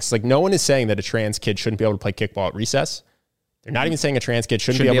really interesting. It's like no one is saying that a trans kid shouldn't be able to play kickball at recess. They're not even saying a trans kid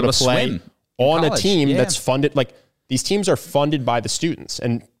shouldn't be able to play on a team that's funded. Like, these teams are funded by the students,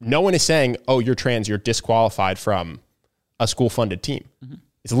 and no one is saying, "Oh, you're trans, you're disqualified from a school-funded team."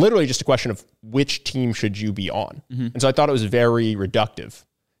 It's literally just a question of which team should you be on. And so I thought it was very reductive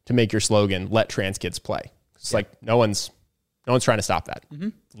to make your slogan, "Let trans kids play." It's like no one's trying to stop that.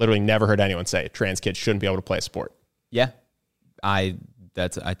 Literally never heard anyone say trans kids shouldn't be able to play a sport. Yeah.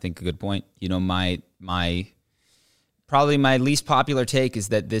 That's I think a good point. You know, probably my least popular take is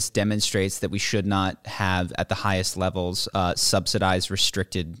that this demonstrates that we should not have at the highest levels subsidized,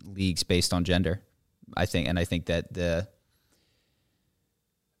 restricted leagues based on gender. I think that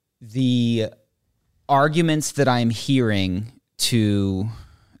the arguments that I'm hearing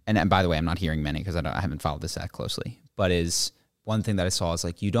and by the way, I'm not hearing many because I haven't followed this that closely, but is one thing that I saw is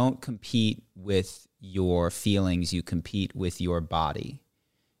like, you don't compete with your feelings, you compete with your body.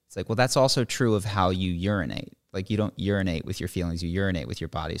 It's like, well, that's also true of how you urinate. Like, you don't urinate with your feelings, you urinate with your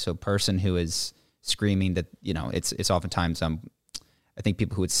body. So a person who is screaming that, you know, it's oftentimes, I think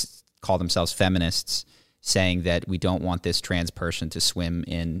people who would call themselves feminists saying that we don't want this trans person to swim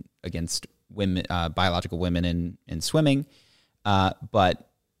against women, biological women in swimming. but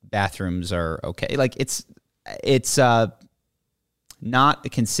bathrooms are okay. Like it's not a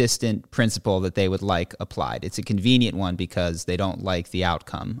consistent principle that they would like applied. It's a convenient one because they don't like the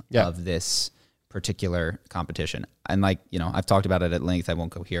outcome of this particular competition. And like, I've talked about it at length. I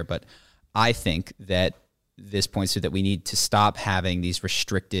won't go here, but I think that this points to that we need to stop having these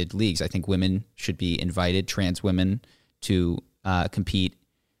restricted leagues. I think women should be invited, trans women, to compete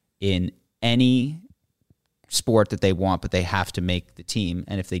in any sport that they want, but they have to make the team.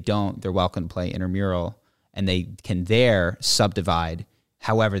 And if they don't, they're welcome to play intramural, and they can there subdivide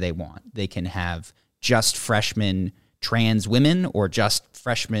however they want. They can have just freshman trans women, or just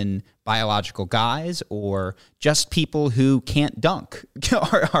freshman biological guys, or just people who can't dunk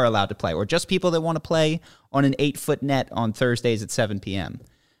are allowed to play, or just people that want to play on an 8-foot net on Thursdays at 7 p.m.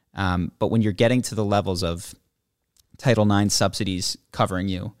 But when you're getting to the levels of Title IX subsidies covering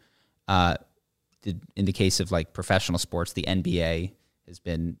you, in the case of like professional sports, the NBA has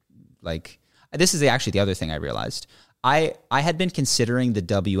been like, this is actually the other thing I realized. I had been considering the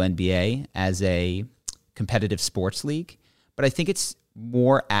WNBA as a competitive sports league, but I think it's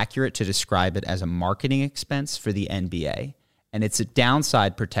more accurate to describe it as a marketing expense for the NBA. And it's a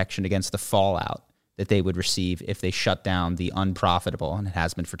downside protection against the fallout that they would receive if they shut down the unprofitable, and it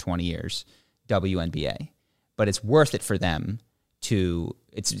has been for 20 years, WNBA. But it's worth it for them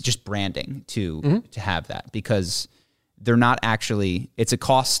it's just branding to have that, because they're not actually, it's a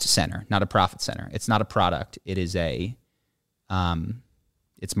cost center, not a profit center. It's not a product. It is it's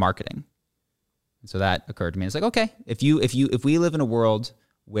marketing. And so that occurred to me. It's like, okay, if we live in a world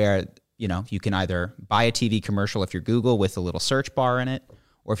where, you can either buy a TV commercial if you're Google with a little search bar in it,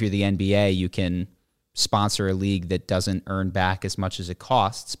 or if you're the NBA, you can sponsor a league that doesn't earn back as much as it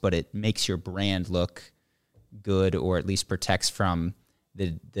costs, but it makes your brand look good, or at least protects from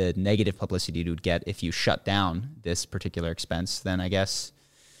the negative publicity you would get if you shut down this particular expense, then I guess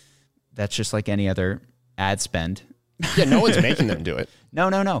that's just like any other ad spend. Yeah, no one's making them do it.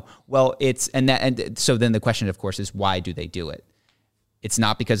 No. Well, so then the question, of course, is why do they do it? It's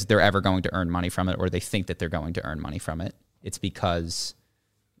not because they're ever going to earn money from it, or they think that they're going to earn money from it. It's because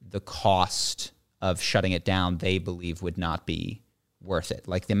the cost of shutting it down, they believe, would not be worth it.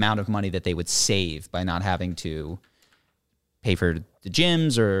 Like the amount of money that they would save by not having to pay for the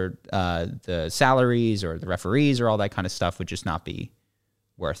gyms or the salaries or the referees or all that kind of stuff would just not be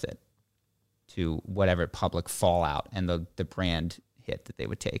worth it to whatever public fallout and the brand hit that they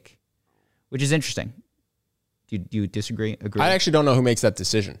would take, which is interesting. Do you disagree? Agree? I actually don't know who makes that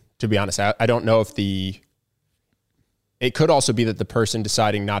decision, to be honest. I don't know if it could also be that the person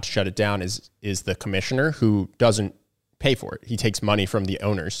deciding not to shut it down is the commissioner, who doesn't pay for it. He takes money from the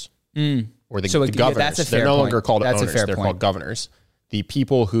owners or the governors. That's a fair They're no point. longer called That's owners. They're called governors. The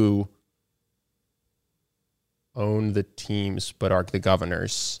people who own the teams but are the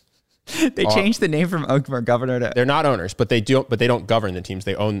governors. They changed the name from governor to... They're not owners, but they don't govern the teams.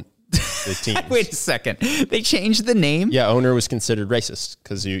 They own the teams. Wait a second. They changed the name? Yeah, owner was considered racist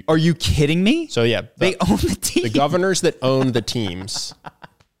because you... Are you kidding me? So yeah. They own the team. The governors that own the teams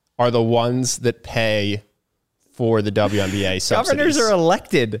are the ones that pay for the WNBA subsidies. Governors are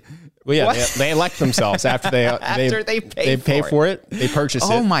elected. Well, yeah, they elect themselves after they pay for it. They purchase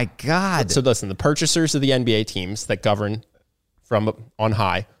it. Oh my God. So listen, the purchasers of the NBA teams that govern from on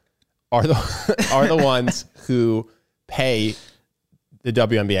high are the ones who pay the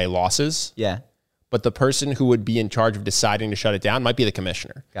WNBA losses. Yeah. But the person who would be in charge of deciding to shut it down might be the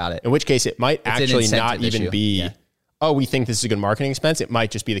commissioner. Got it. In which case, it might actually not even be, yeah. We think this is a good marketing expense. It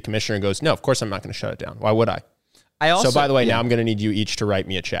might just be the commissioner and goes, no, of course I'm not going to shut it down. Why would I? So by the way, now I'm going to need you each to write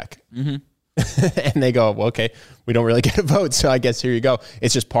me a check. Mm-hmm. And they go, well, okay, we don't really get a vote. So I guess here you go.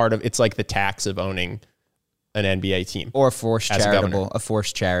 It's just it's like the tax of owning an NBA team. Or a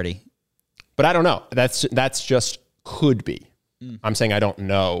forced charity. But I don't know. That's just could be. I'm saying I don't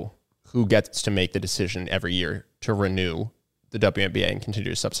know who gets to make the decision every year to renew the WNBA and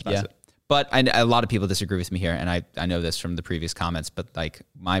continue to subsidize it. But a lot of people disagree with me here, and I know this from the previous comments, but like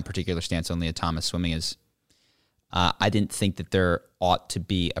my particular stance on Leah Thomas swimming is I didn't think that there ought to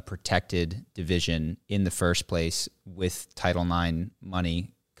be a protected division in the first place with Title IX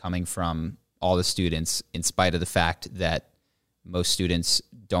money coming from all the students, in spite of the fact that most students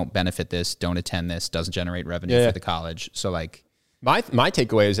don't benefit this, don't attend this, doesn't generate revenue for the college. So like my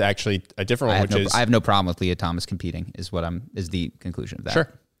takeaway is actually a different one, I have no problem with Leah Thomas competing is the conclusion of that. Sure.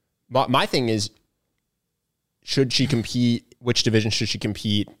 My thing is, should she compete? Which division should she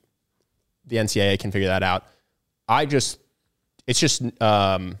compete? The NCAA can figure that out. It's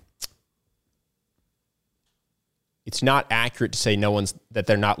not accurate to say that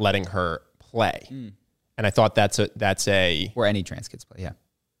they're not letting her play. And I thought that's where any trans kids play. Yeah.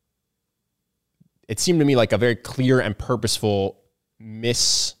 It seemed to me like a very clear and purposeful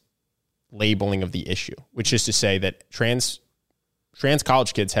mislabeling of the issue, which is to say that trans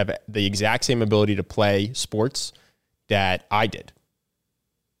college kids have the exact same ability to play sports that I did.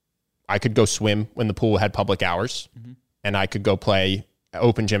 I could go swim when the pool had public hours, and I could go play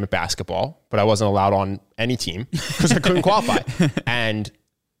open gym at basketball, but I wasn't allowed on any team because I couldn't qualify. And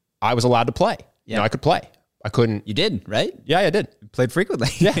I was allowed to play. Yeah. You know, I could play. I couldn't. You did, right? Yeah, I did. Played frequently.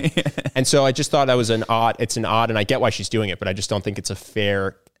 Yeah. And so I just thought that was an odd, and I get why she's doing it, but I just don't think it's a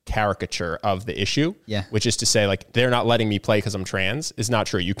fair caricature of the issue. Yeah. Which is to say, like, they're not letting me play because I'm trans is not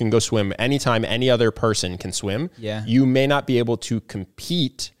true. You can go swim anytime any other person can swim. Yeah. You may not be able to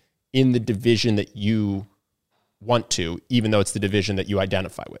compete in the division that you want to, even though it's the division that you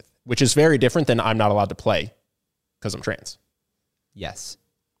identify with, which is very different than I'm not allowed to play because I'm trans. Yes.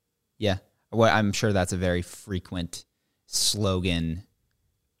 Yeah. Well, I'm sure that's a very frequent slogan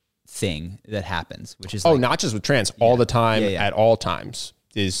thing that happens, which is not just with trans, all the time, Yeah. at all times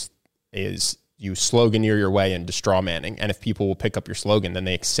is you sloganeer your way into straw manning. And if people will pick up your slogan, then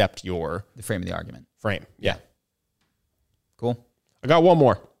they accept your the frame of the argument. frame. Yeah. Cool. I got one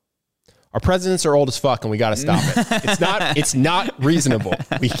more. Our presidents are old as fuck, and we got to stop it. It's not reasonable.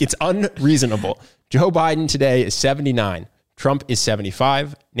 It's unreasonable. Joe Biden today is 79. Trump is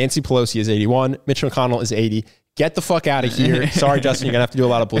 75. Nancy Pelosi is 81. Mitch McConnell is 80. Get the fuck out of here. Sorry, Justin, you're gonna have to do a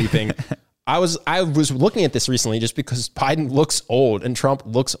lot of bleeping. I was looking at this recently just because Biden looks old and Trump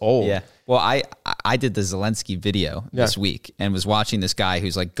looks old. Yeah. Well, I did the Zelensky video this week and was watching this guy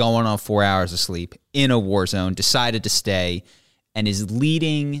who's like going on 4 hours of sleep in a war zone, decided to stay, and is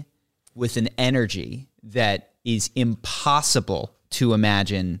leading with an energy that is impossible to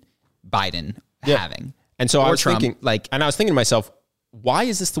imagine Biden having. And so I was Trump, thinking to myself, why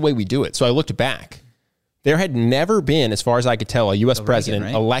is this the way we do it? So I looked back. There had never been, as far as I could tell, a U.S.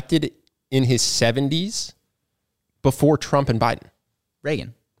 president elected in his 70s before Trump and Biden.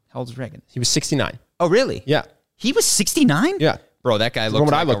 Reagan. How old is Reagan? He was 69. Oh, really? Yeah. He was 69? Yeah. Bro, that guy looked From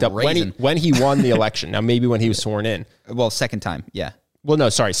what like I looked a up, raisin. when he won the election. Now, maybe when he was sworn in. Well, second time. Yeah. Well, no,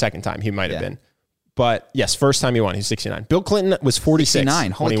 sorry, second time he might have been. But yes, first time he won, he was 69. Bill Clinton was 46.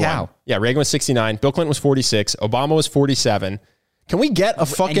 69, holy cow. Yeah, Reagan was 69. Bill Clinton was 46. Obama was 47. Can we get a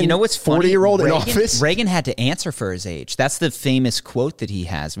fucking 40-year-old in office? Reagan had to answer for his age. That's the famous quote that he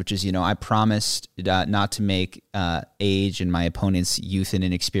has, which is, I promised not to make age and my opponent's youth and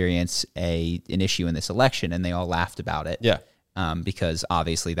inexperience an issue in this election, and they all laughed about it. Yeah. Because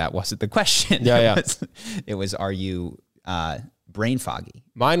obviously that wasn't the question. Yeah, It was, are you brain foggy?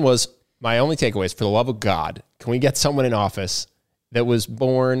 Mine was, my only takeaway is, for the love of God, can we get someone in office that was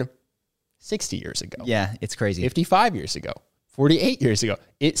born 60 years ago? Yeah, it's crazy. 55 years ago. 48 years ago.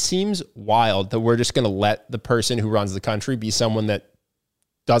 It seems wild that we're just going to let the person who runs the country be someone that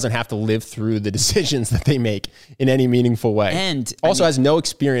doesn't have to live through the decisions that they make in any meaningful way. And also has no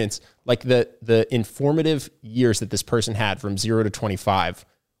experience. Like the informative years that this person had from 0 to 25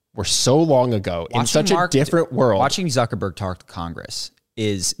 were so long ago in such a different world. Watching Zuckerberg talk to Congress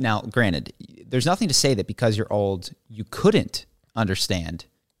is, now granted, there's nothing to say that because you're old, you couldn't understand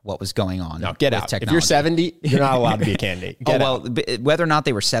what was going on. No, get out. Technology. If you're 70, you're not allowed to be a candidate. Get out. Whether or not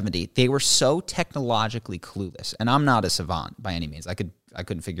they were 70, they were so technologically clueless. And I'm not a savant by any means. I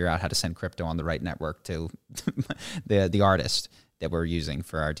couldn't figure out how to send crypto on the right network to the artist that we're using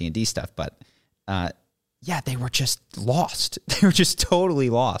for our D&D stuff. But they were just lost. They were just totally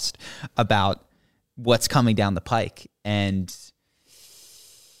lost about what's coming down the pike. And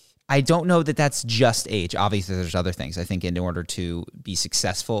I don't know that that's just age. Obviously, there's other things. I think in order to be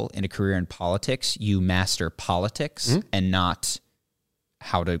successful in a career in politics, you master politics and not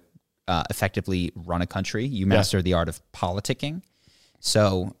how to effectively run a country. You master the art of politicking.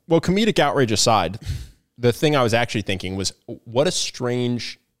 So, well, comedic outrage aside, the thing I was actually thinking was, what a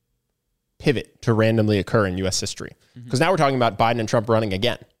strange pivot to randomly occur in U.S. history. Because now we're talking about Biden and Trump running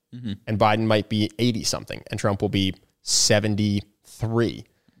again. And Biden might be 80-something, and Trump will be 73.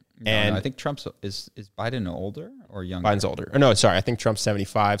 No, I think Trump's is Biden older or younger? Biden's older. Or no, sorry. I think Trump's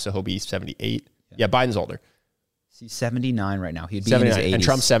 75, so he'll be 78. Yeah, Biden's older. He's 79 right now. He'd be in his 80s. And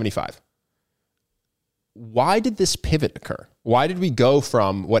Trump's 75. Why did this pivot occur? Why did we go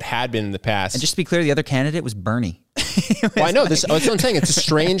from what had been in the past? And just to be clear, the other candidate was Bernie. Well, I know this. That's what I'm saying. It's a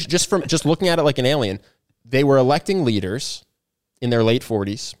strange, just looking at it like an alien. They were electing leaders in their late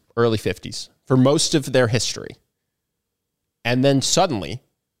 40s, early 50s for most of their history. And then suddenly,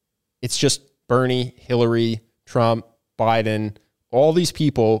 it's just Bernie, Hillary, Trump, Biden, all these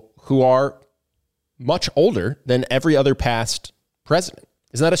people who are much older than every other past president.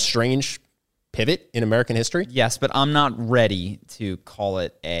 Isn't that a strange pivot in American history. Yes, but I'm not ready to call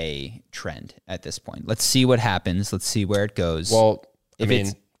it a trend at this point. Let's see what happens. Let's see where it goes. Well,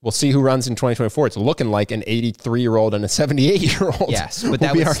 we'll see who runs in 2024. It's looking like an 83-year-old and a 78-year-old. Yes, but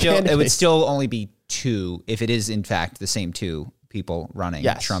it would still only be two if it is in fact the same two people running,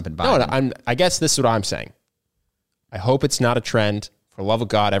 Trump and Biden. No, I guess this is what I'm saying. I hope it's not a trend. For the love of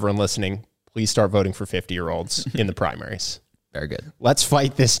God, everyone listening, please start voting for 50-year-olds in the primaries. Very good. Let's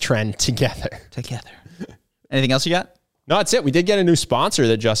fight this trend together. Anything else you got? No, that's it. We did get a new sponsor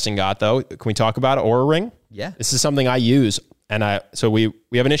that Justin got, though. Can we talk about it? Oura Ring? Yeah. This is something I use. And so we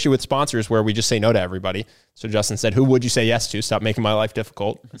have an issue with sponsors where we just say no to everybody. So Justin said, who would you say yes to? Stop making my life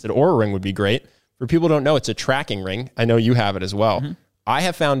difficult. I said, Oura Ring would be great. For people who don't know, it's a tracking ring. I know you have it as well. Mm-hmm. I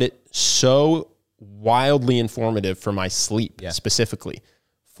have found it so wildly informative for my sleep, specifically.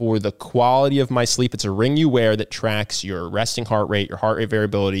 For the quality of my sleep, it's a ring you wear that tracks your resting heart rate, your heart rate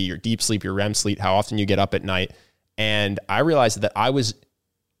variability, your deep sleep, your REM sleep, how often you get up at night. And I realized that I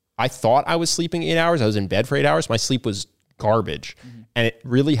thought I was sleeping 8 hours. I was in bed for 8 hours. My sleep was garbage. Mm-hmm. And it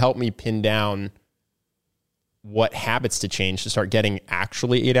really helped me pin down what habits to change to start getting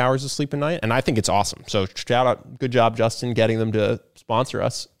actually 8 hours of sleep a night. And I think it's awesome. So shout out, good job, Justin, getting them to sponsor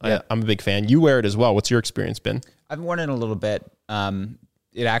us. Yeah. I'm a big fan. You wear it as well. What's your experience been? I've worn it a little bit.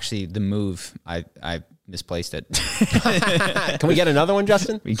 It actually, the move, I misplaced it. Can we get another one,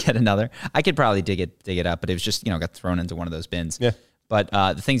 Justin? We get another. I could probably dig it up, but it was just, got thrown into one of those bins. Yeah. But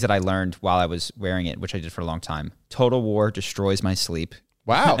the things that I learned while I was wearing it, which I did for a long time, Total War destroys my sleep.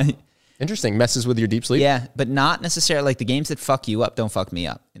 Wow. Interesting. Messes with your deep sleep? Yeah, but not necessarily, like the games that fuck you up don't fuck me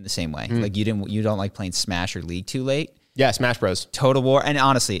up in the same way. Like you don't like playing Smash or League too late. Yeah, Smash Bros. Total War, and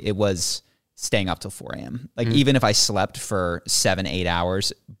honestly, it was staying up till 4 a.m. Like even if I slept for 7-8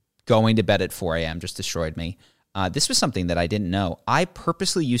 hours, going to bed at 4 a.m. just destroyed me. This was something that I didn't know. I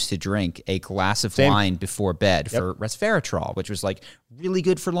purposely used to drink a glass of wine before bed for resveratrol, which was like really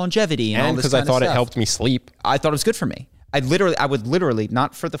good for longevity and all this because I thought it helped me sleep. I thought it was good for me. I would literally,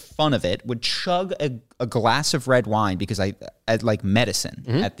 not for the fun of it, would chug a glass of red wine because I like medicine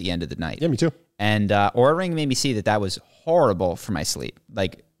at the end of the night. Yeah, me too. And Oura Ring made me see that was horrible for my sleep.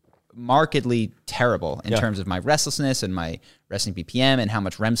 Like markedly terrible in terms of my restlessness and my resting BPM and how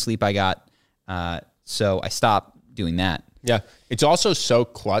much REM sleep I got. So I stopped doing that. Yeah. It's also so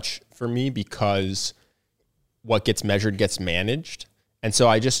clutch for me because what gets measured gets managed. And so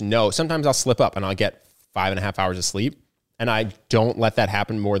I just know sometimes I'll slip up and I'll get 5.5 hours of sleep. And I don't let that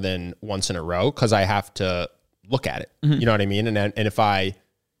happen more than once in a row because I have to look at it. Mm-hmm. You know what I mean? And if I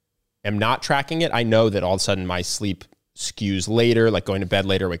am not tracking it, I know that all of a sudden my sleep skews later, like going to bed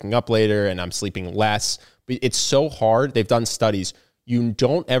later, waking up later, and I'm sleeping less. But it's so hard. They've done studies. You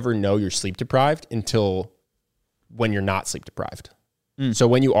don't ever know you're sleep deprived until when you're not sleep deprived. So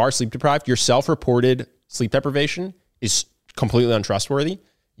when you are sleep deprived, your self-reported sleep deprivation is completely untrustworthy.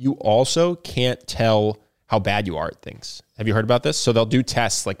 You also can't tell how bad you are at things. Have you heard about this? So they'll do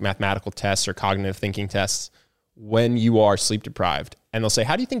tests like mathematical tests or cognitive thinking tests when you are sleep deprived. And they'll say,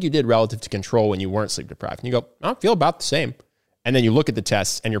 how do you think you did relative to control when you weren't sleep deprived? And you go, I feel about the same. And then you look at the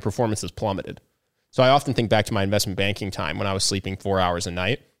tests and your performance is plummeted. So I often think back to my investment banking time when I was sleeping 4 hours a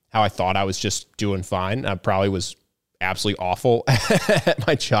night, how I thought I was just doing fine. I probably was absolutely awful at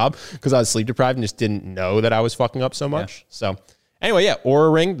my job because I was sleep deprived and just didn't know that I was fucking up so much. Yeah. So anyway,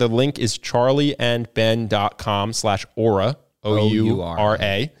 Oura Ring. The link is charlieandben.com/Oura,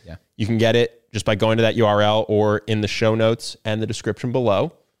 O-U-R-A. Yeah. You can get it just by going to that URL or in the show notes and the description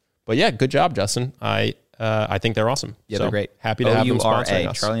below. But yeah, good job, Justin. I think they're awesome. Yeah, they're great. Happy to have them sponsoring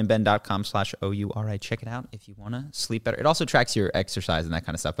us. charlieandben.com/OURA. Check it out if you want to sleep better. It also tracks your exercise and that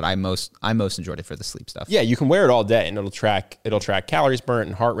kind of stuff, but I most enjoyed it for the sleep stuff. Yeah, you can wear it all day and it'll track calories burnt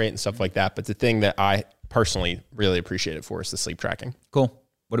and heart rate and stuff like that. But the thing that I personally really appreciate it for is the sleep tracking. Cool.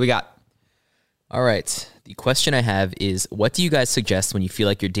 What do we got? All right. The question I have is, what do you guys suggest when you feel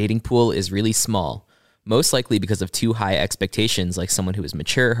like your dating pool is really small? Most likely because of too high expectations, like someone who is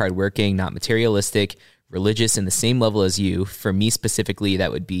mature, hardworking, not materialistic, religious in the same level as you. For me specifically,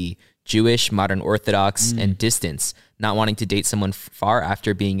 that would be Jewish, modern Orthodox, and distance, not wanting to date someone far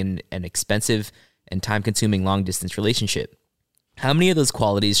after being in an expensive and time-consuming long-distance relationship. How many of those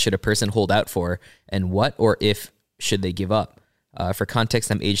qualities should a person hold out for, and what or if should they give up? For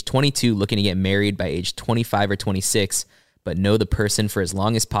context, I'm age 22, looking to get married by age 25 or 26, but know the person for as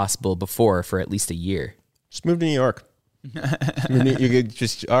long as possible before for at least a year. Just move to New York. You could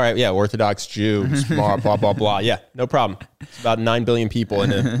just, all right, yeah, Orthodox Jew, smart, blah, blah, blah. Yeah, no problem. It's about 9 billion people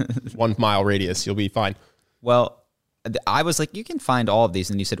in a 1 mile radius. You'll be fine. Well, I was like, you can find all of these,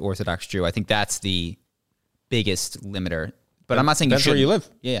 and you said Orthodox Jew. I think that's the biggest limiter. But I'm not saying that's where you live.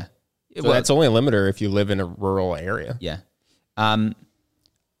 Yeah. So that's only a limiter if you live in a rural area. Yeah.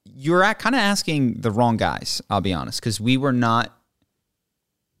 You're kind of asking the wrong guys, I'll be honest, because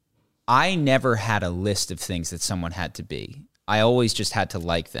I never had a list of things that someone had to be. I always just had to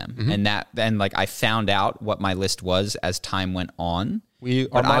like them. Mm-hmm. And like I found out what my list was as time went on.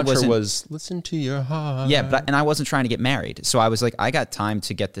 Our mantra was listen to your heart. Yeah, and I wasn't trying to get married. So I was like, I got time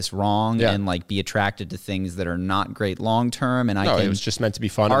to get this wrong and like be attracted to things that are not great long term. And it was just meant to be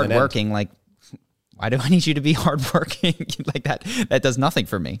fun. Hardworking, like, why do I need you to be hardworking? Like that does nothing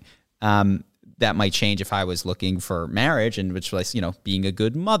for me. That might change if I was looking for marriage, and which was, being a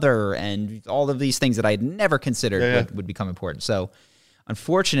good mother and all of these things that I had never considered would become important. So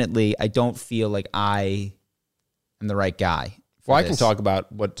unfortunately, I don't feel like I am the right guy. Well, I can talk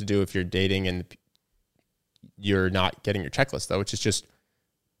about what to do if you're dating and you're not getting your checklist, though, which is just,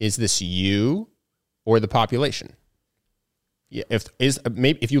 is this you or the population? Yeah,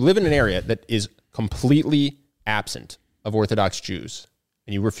 if you live in an area that is completely absent of Orthodox Jews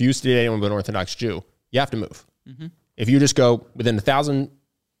and you refuse to date anyone but an Orthodox Jew, you have to move. Mm-hmm. If you just go within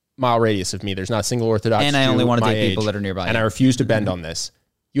 1,000-mile radius of me, there's not a single Orthodox Jew and I only want to date age, people that are nearby, and I refuse to bend on this,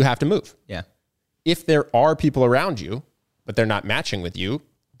 you have to move. Yeah. If there are people around you, but they're not matching with you,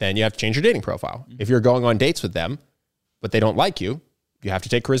 then you have to change your dating profile. Mm-hmm. If you're going on dates with them, but they don't like you, you have to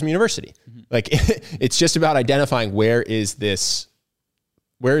take Charisma University. Mm-hmm. Like it's just about identifying where is this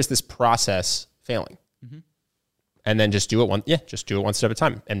process failing, and then just do it one step at a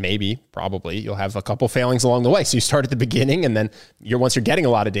time. And probably you'll have a couple failings along the way. So you start at the beginning, and then once you're getting a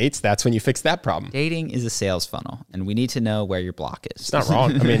lot of dates, that's when you fix that problem. Dating is a sales funnel, and we need to know where your block is. It's not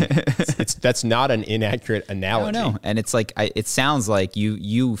wrong. I mean, that's not an inaccurate analogy. No. And it's like, it sounds like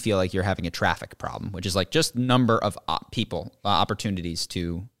you feel like you're having a traffic problem, which is like just number of people, opportunities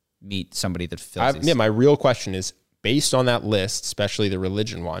to meet somebody that fills these. Yeah, my real question is, based on that list, especially the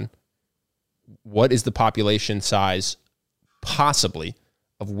religion one, what is the population size possibly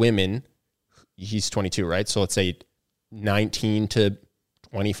of women? He's 22, right? So let's say 19 to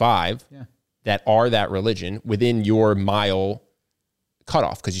 25 that are that religion within your mile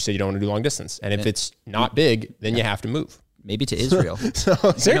cutoff, because you said you don't want to do long distance. And if it's not big, then you have to move. Maybe to Israel. So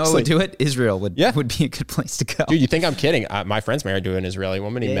seriously, what would do it? Israel would be a good place to go. Dude, you think I'm kidding? My friend's married to an Israeli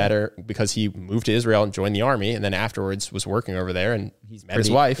woman. He met her because he moved to Israel and joined the army, and then afterwards was working over there and met his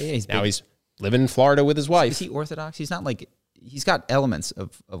wife. Now he's living in Florida with his wife. Is he Orthodox? He's not like, he's got elements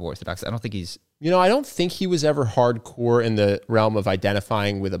of Orthodox. I don't think he's... I don't think he was ever hardcore in the realm of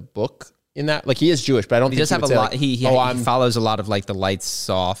identifying with a book in that. Like, he is Jewish, but I don't think he does have a lot. Like, he follows a lot of like the lights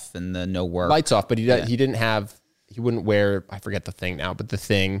off and the no work. Lights off, but he didn't have, he wouldn't wear, I forget the thing now, but the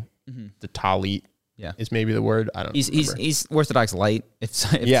thing, the talit is maybe the word. I don't know. He's Orthodox light, if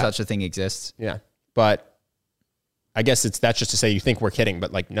such a thing exists. Yeah. But I guess that's just to say you think we're kidding,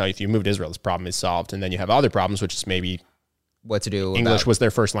 but like, no, if you move to Israel, this problem is solved. And then you have other problems, which is maybe what to do. English was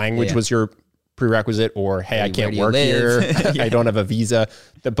their first language, was your prerequisite, or, hey, I can't work here. I don't have a visa.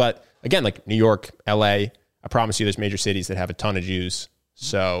 But again, like New York, LA, I promise you there's major cities that have a ton of Jews.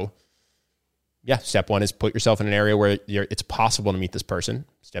 So step one is put yourself in an area where it's possible to meet this person.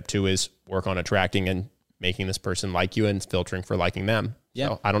 Step two is work on attracting and making this person like you and filtering for liking them. Yeah.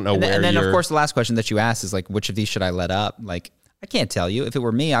 So I don't know where. And then, of course, the last question that you asked is like, which of these should I let up? Like, I can't tell you. If it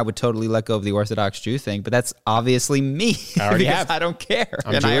were me, I would totally let go of the Orthodox Jew thing, but that's obviously me. I already have. I don't care.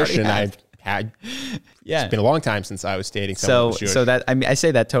 I'm Jewish, and I've had. It's been a long time since I was dating someone who's Jewish. So that, I mean, I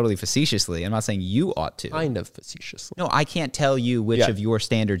say that totally facetiously. I'm not saying you ought to. Kind of facetiously. No, I can't tell you which of your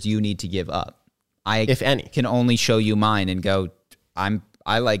standards you need to give up. If any, can only show you mine and go,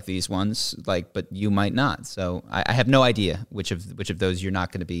 I like these ones, like, but you might not. So I have no idea which of those you're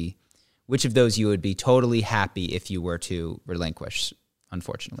not going to be, which of those you would be totally happy if you were to relinquish.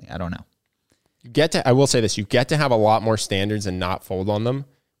 Unfortunately, I don't know. I will say this, you get to have a lot more standards and not fold on them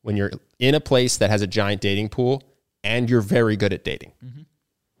when you're in a place that has a giant dating pool and you're very good at dating. Mm-hmm.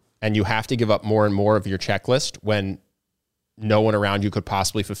 And you have to give up more and more of your checklist when no one around you could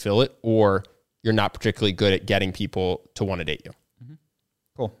possibly fulfill it, or you're not particularly good at getting people to want to date you. Mm-hmm.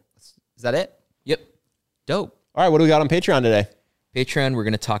 Cool. Is that it? Yep. Dope. All right. What do we got on Patreon today? Patreon, we're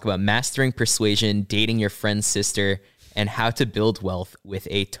going to talk about mastering persuasion, dating your friend's sister, and how to build wealth with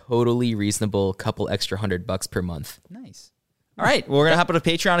a totally reasonable couple extra $100 per month. Nice. All right. Well, we're going to hop on to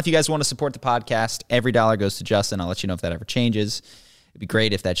Patreon. If you guys want to support the podcast, every dollar goes to Justin. I'll let you know if that ever changes. It'd be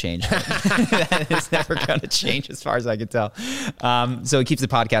great if that changed. That is never going to change as far as I can tell. So it keeps the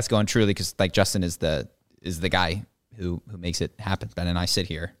podcast going truly, because like Justin is the guy who makes it happen. Ben and I sit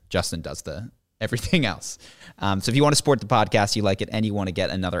here. Justin does everything else. So if you want to support the podcast, you like it, and you want to get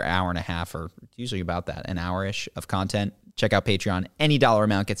another hour and a half, or usually about that, an hour-ish of content check out Patreon. Any dollar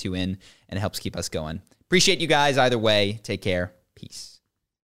amount gets you in and it helps keep us going. Appreciate you guys either way. Take care. Peace.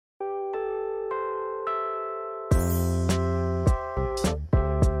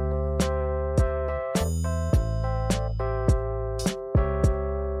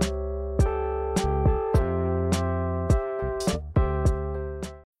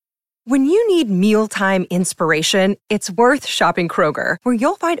 When you need mealtime inspiration, it's worth shopping Kroger, where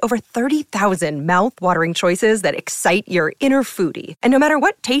you'll find over 30,000 mouth-watering choices that excite your inner foodie. And no matter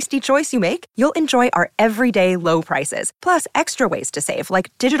what tasty choice you make, you'll enjoy our everyday low prices, plus extra ways to save,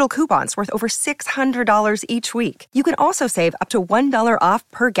 like digital coupons worth over $600 each week. You can also save up to $1 off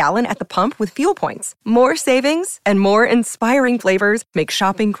per gallon at the pump with fuel points. More savings and more inspiring flavors make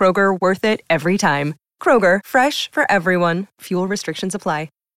shopping Kroger worth it every time. Kroger, fresh for everyone. Fuel restrictions apply.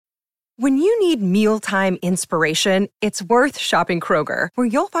 When you need mealtime inspiration, it's worth shopping Kroger, where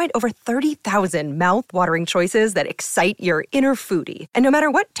you'll find over 30,000 mouth-watering choices that excite your inner foodie. And no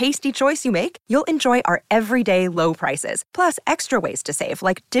matter what tasty choice you make, you'll enjoy our everyday low prices, plus extra ways to save,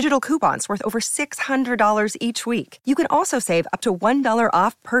 like digital coupons worth over $600 each week. You can also save up to $1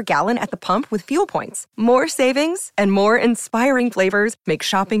 off per gallon at the pump with fuel points. More savings and more inspiring flavors make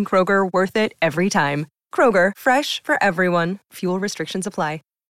shopping Kroger worth it every time. Kroger, fresh for everyone. Fuel restrictions apply.